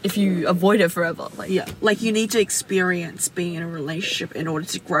like, if you avoid it forever, like like you need to experience being in a relationship in order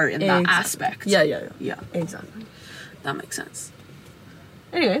to grow in that aspect. Yeah, exactly. That makes sense.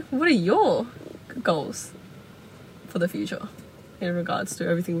 Anyway, what are your goals for the future in regards to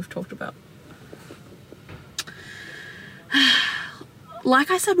everything we've talked about?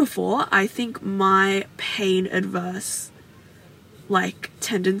 Like I said before, I think my pain adverse like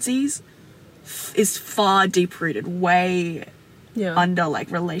tendencies is far deep rooted, way under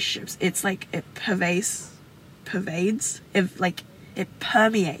like relationships. It's like it permeates, it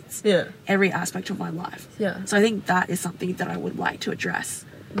permeates every aspect of my life. So I think that is something that I would like to address,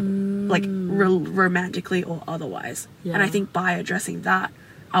 like romantically or otherwise. And I think by addressing that,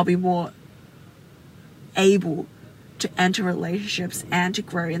 I'll be more able to enter relationships and to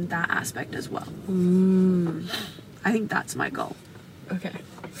grow in that aspect as well. I think that's my goal. Okay.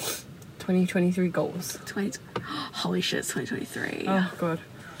 2023 goals. Holy shit, it's 2023. Oh,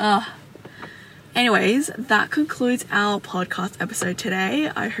 God. Anyways, that concludes our podcast episode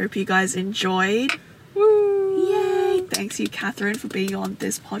today. I hope you guys enjoyed. Woo! Yay! Thanks you, Catherine, for being on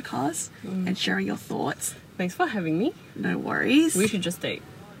this podcast and sharing your thoughts. Thanks for having me. No worries. We should just date.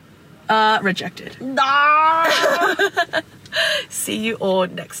 Rejected. Nah! See you all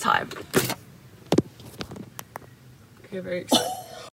next time. Okay, very excited.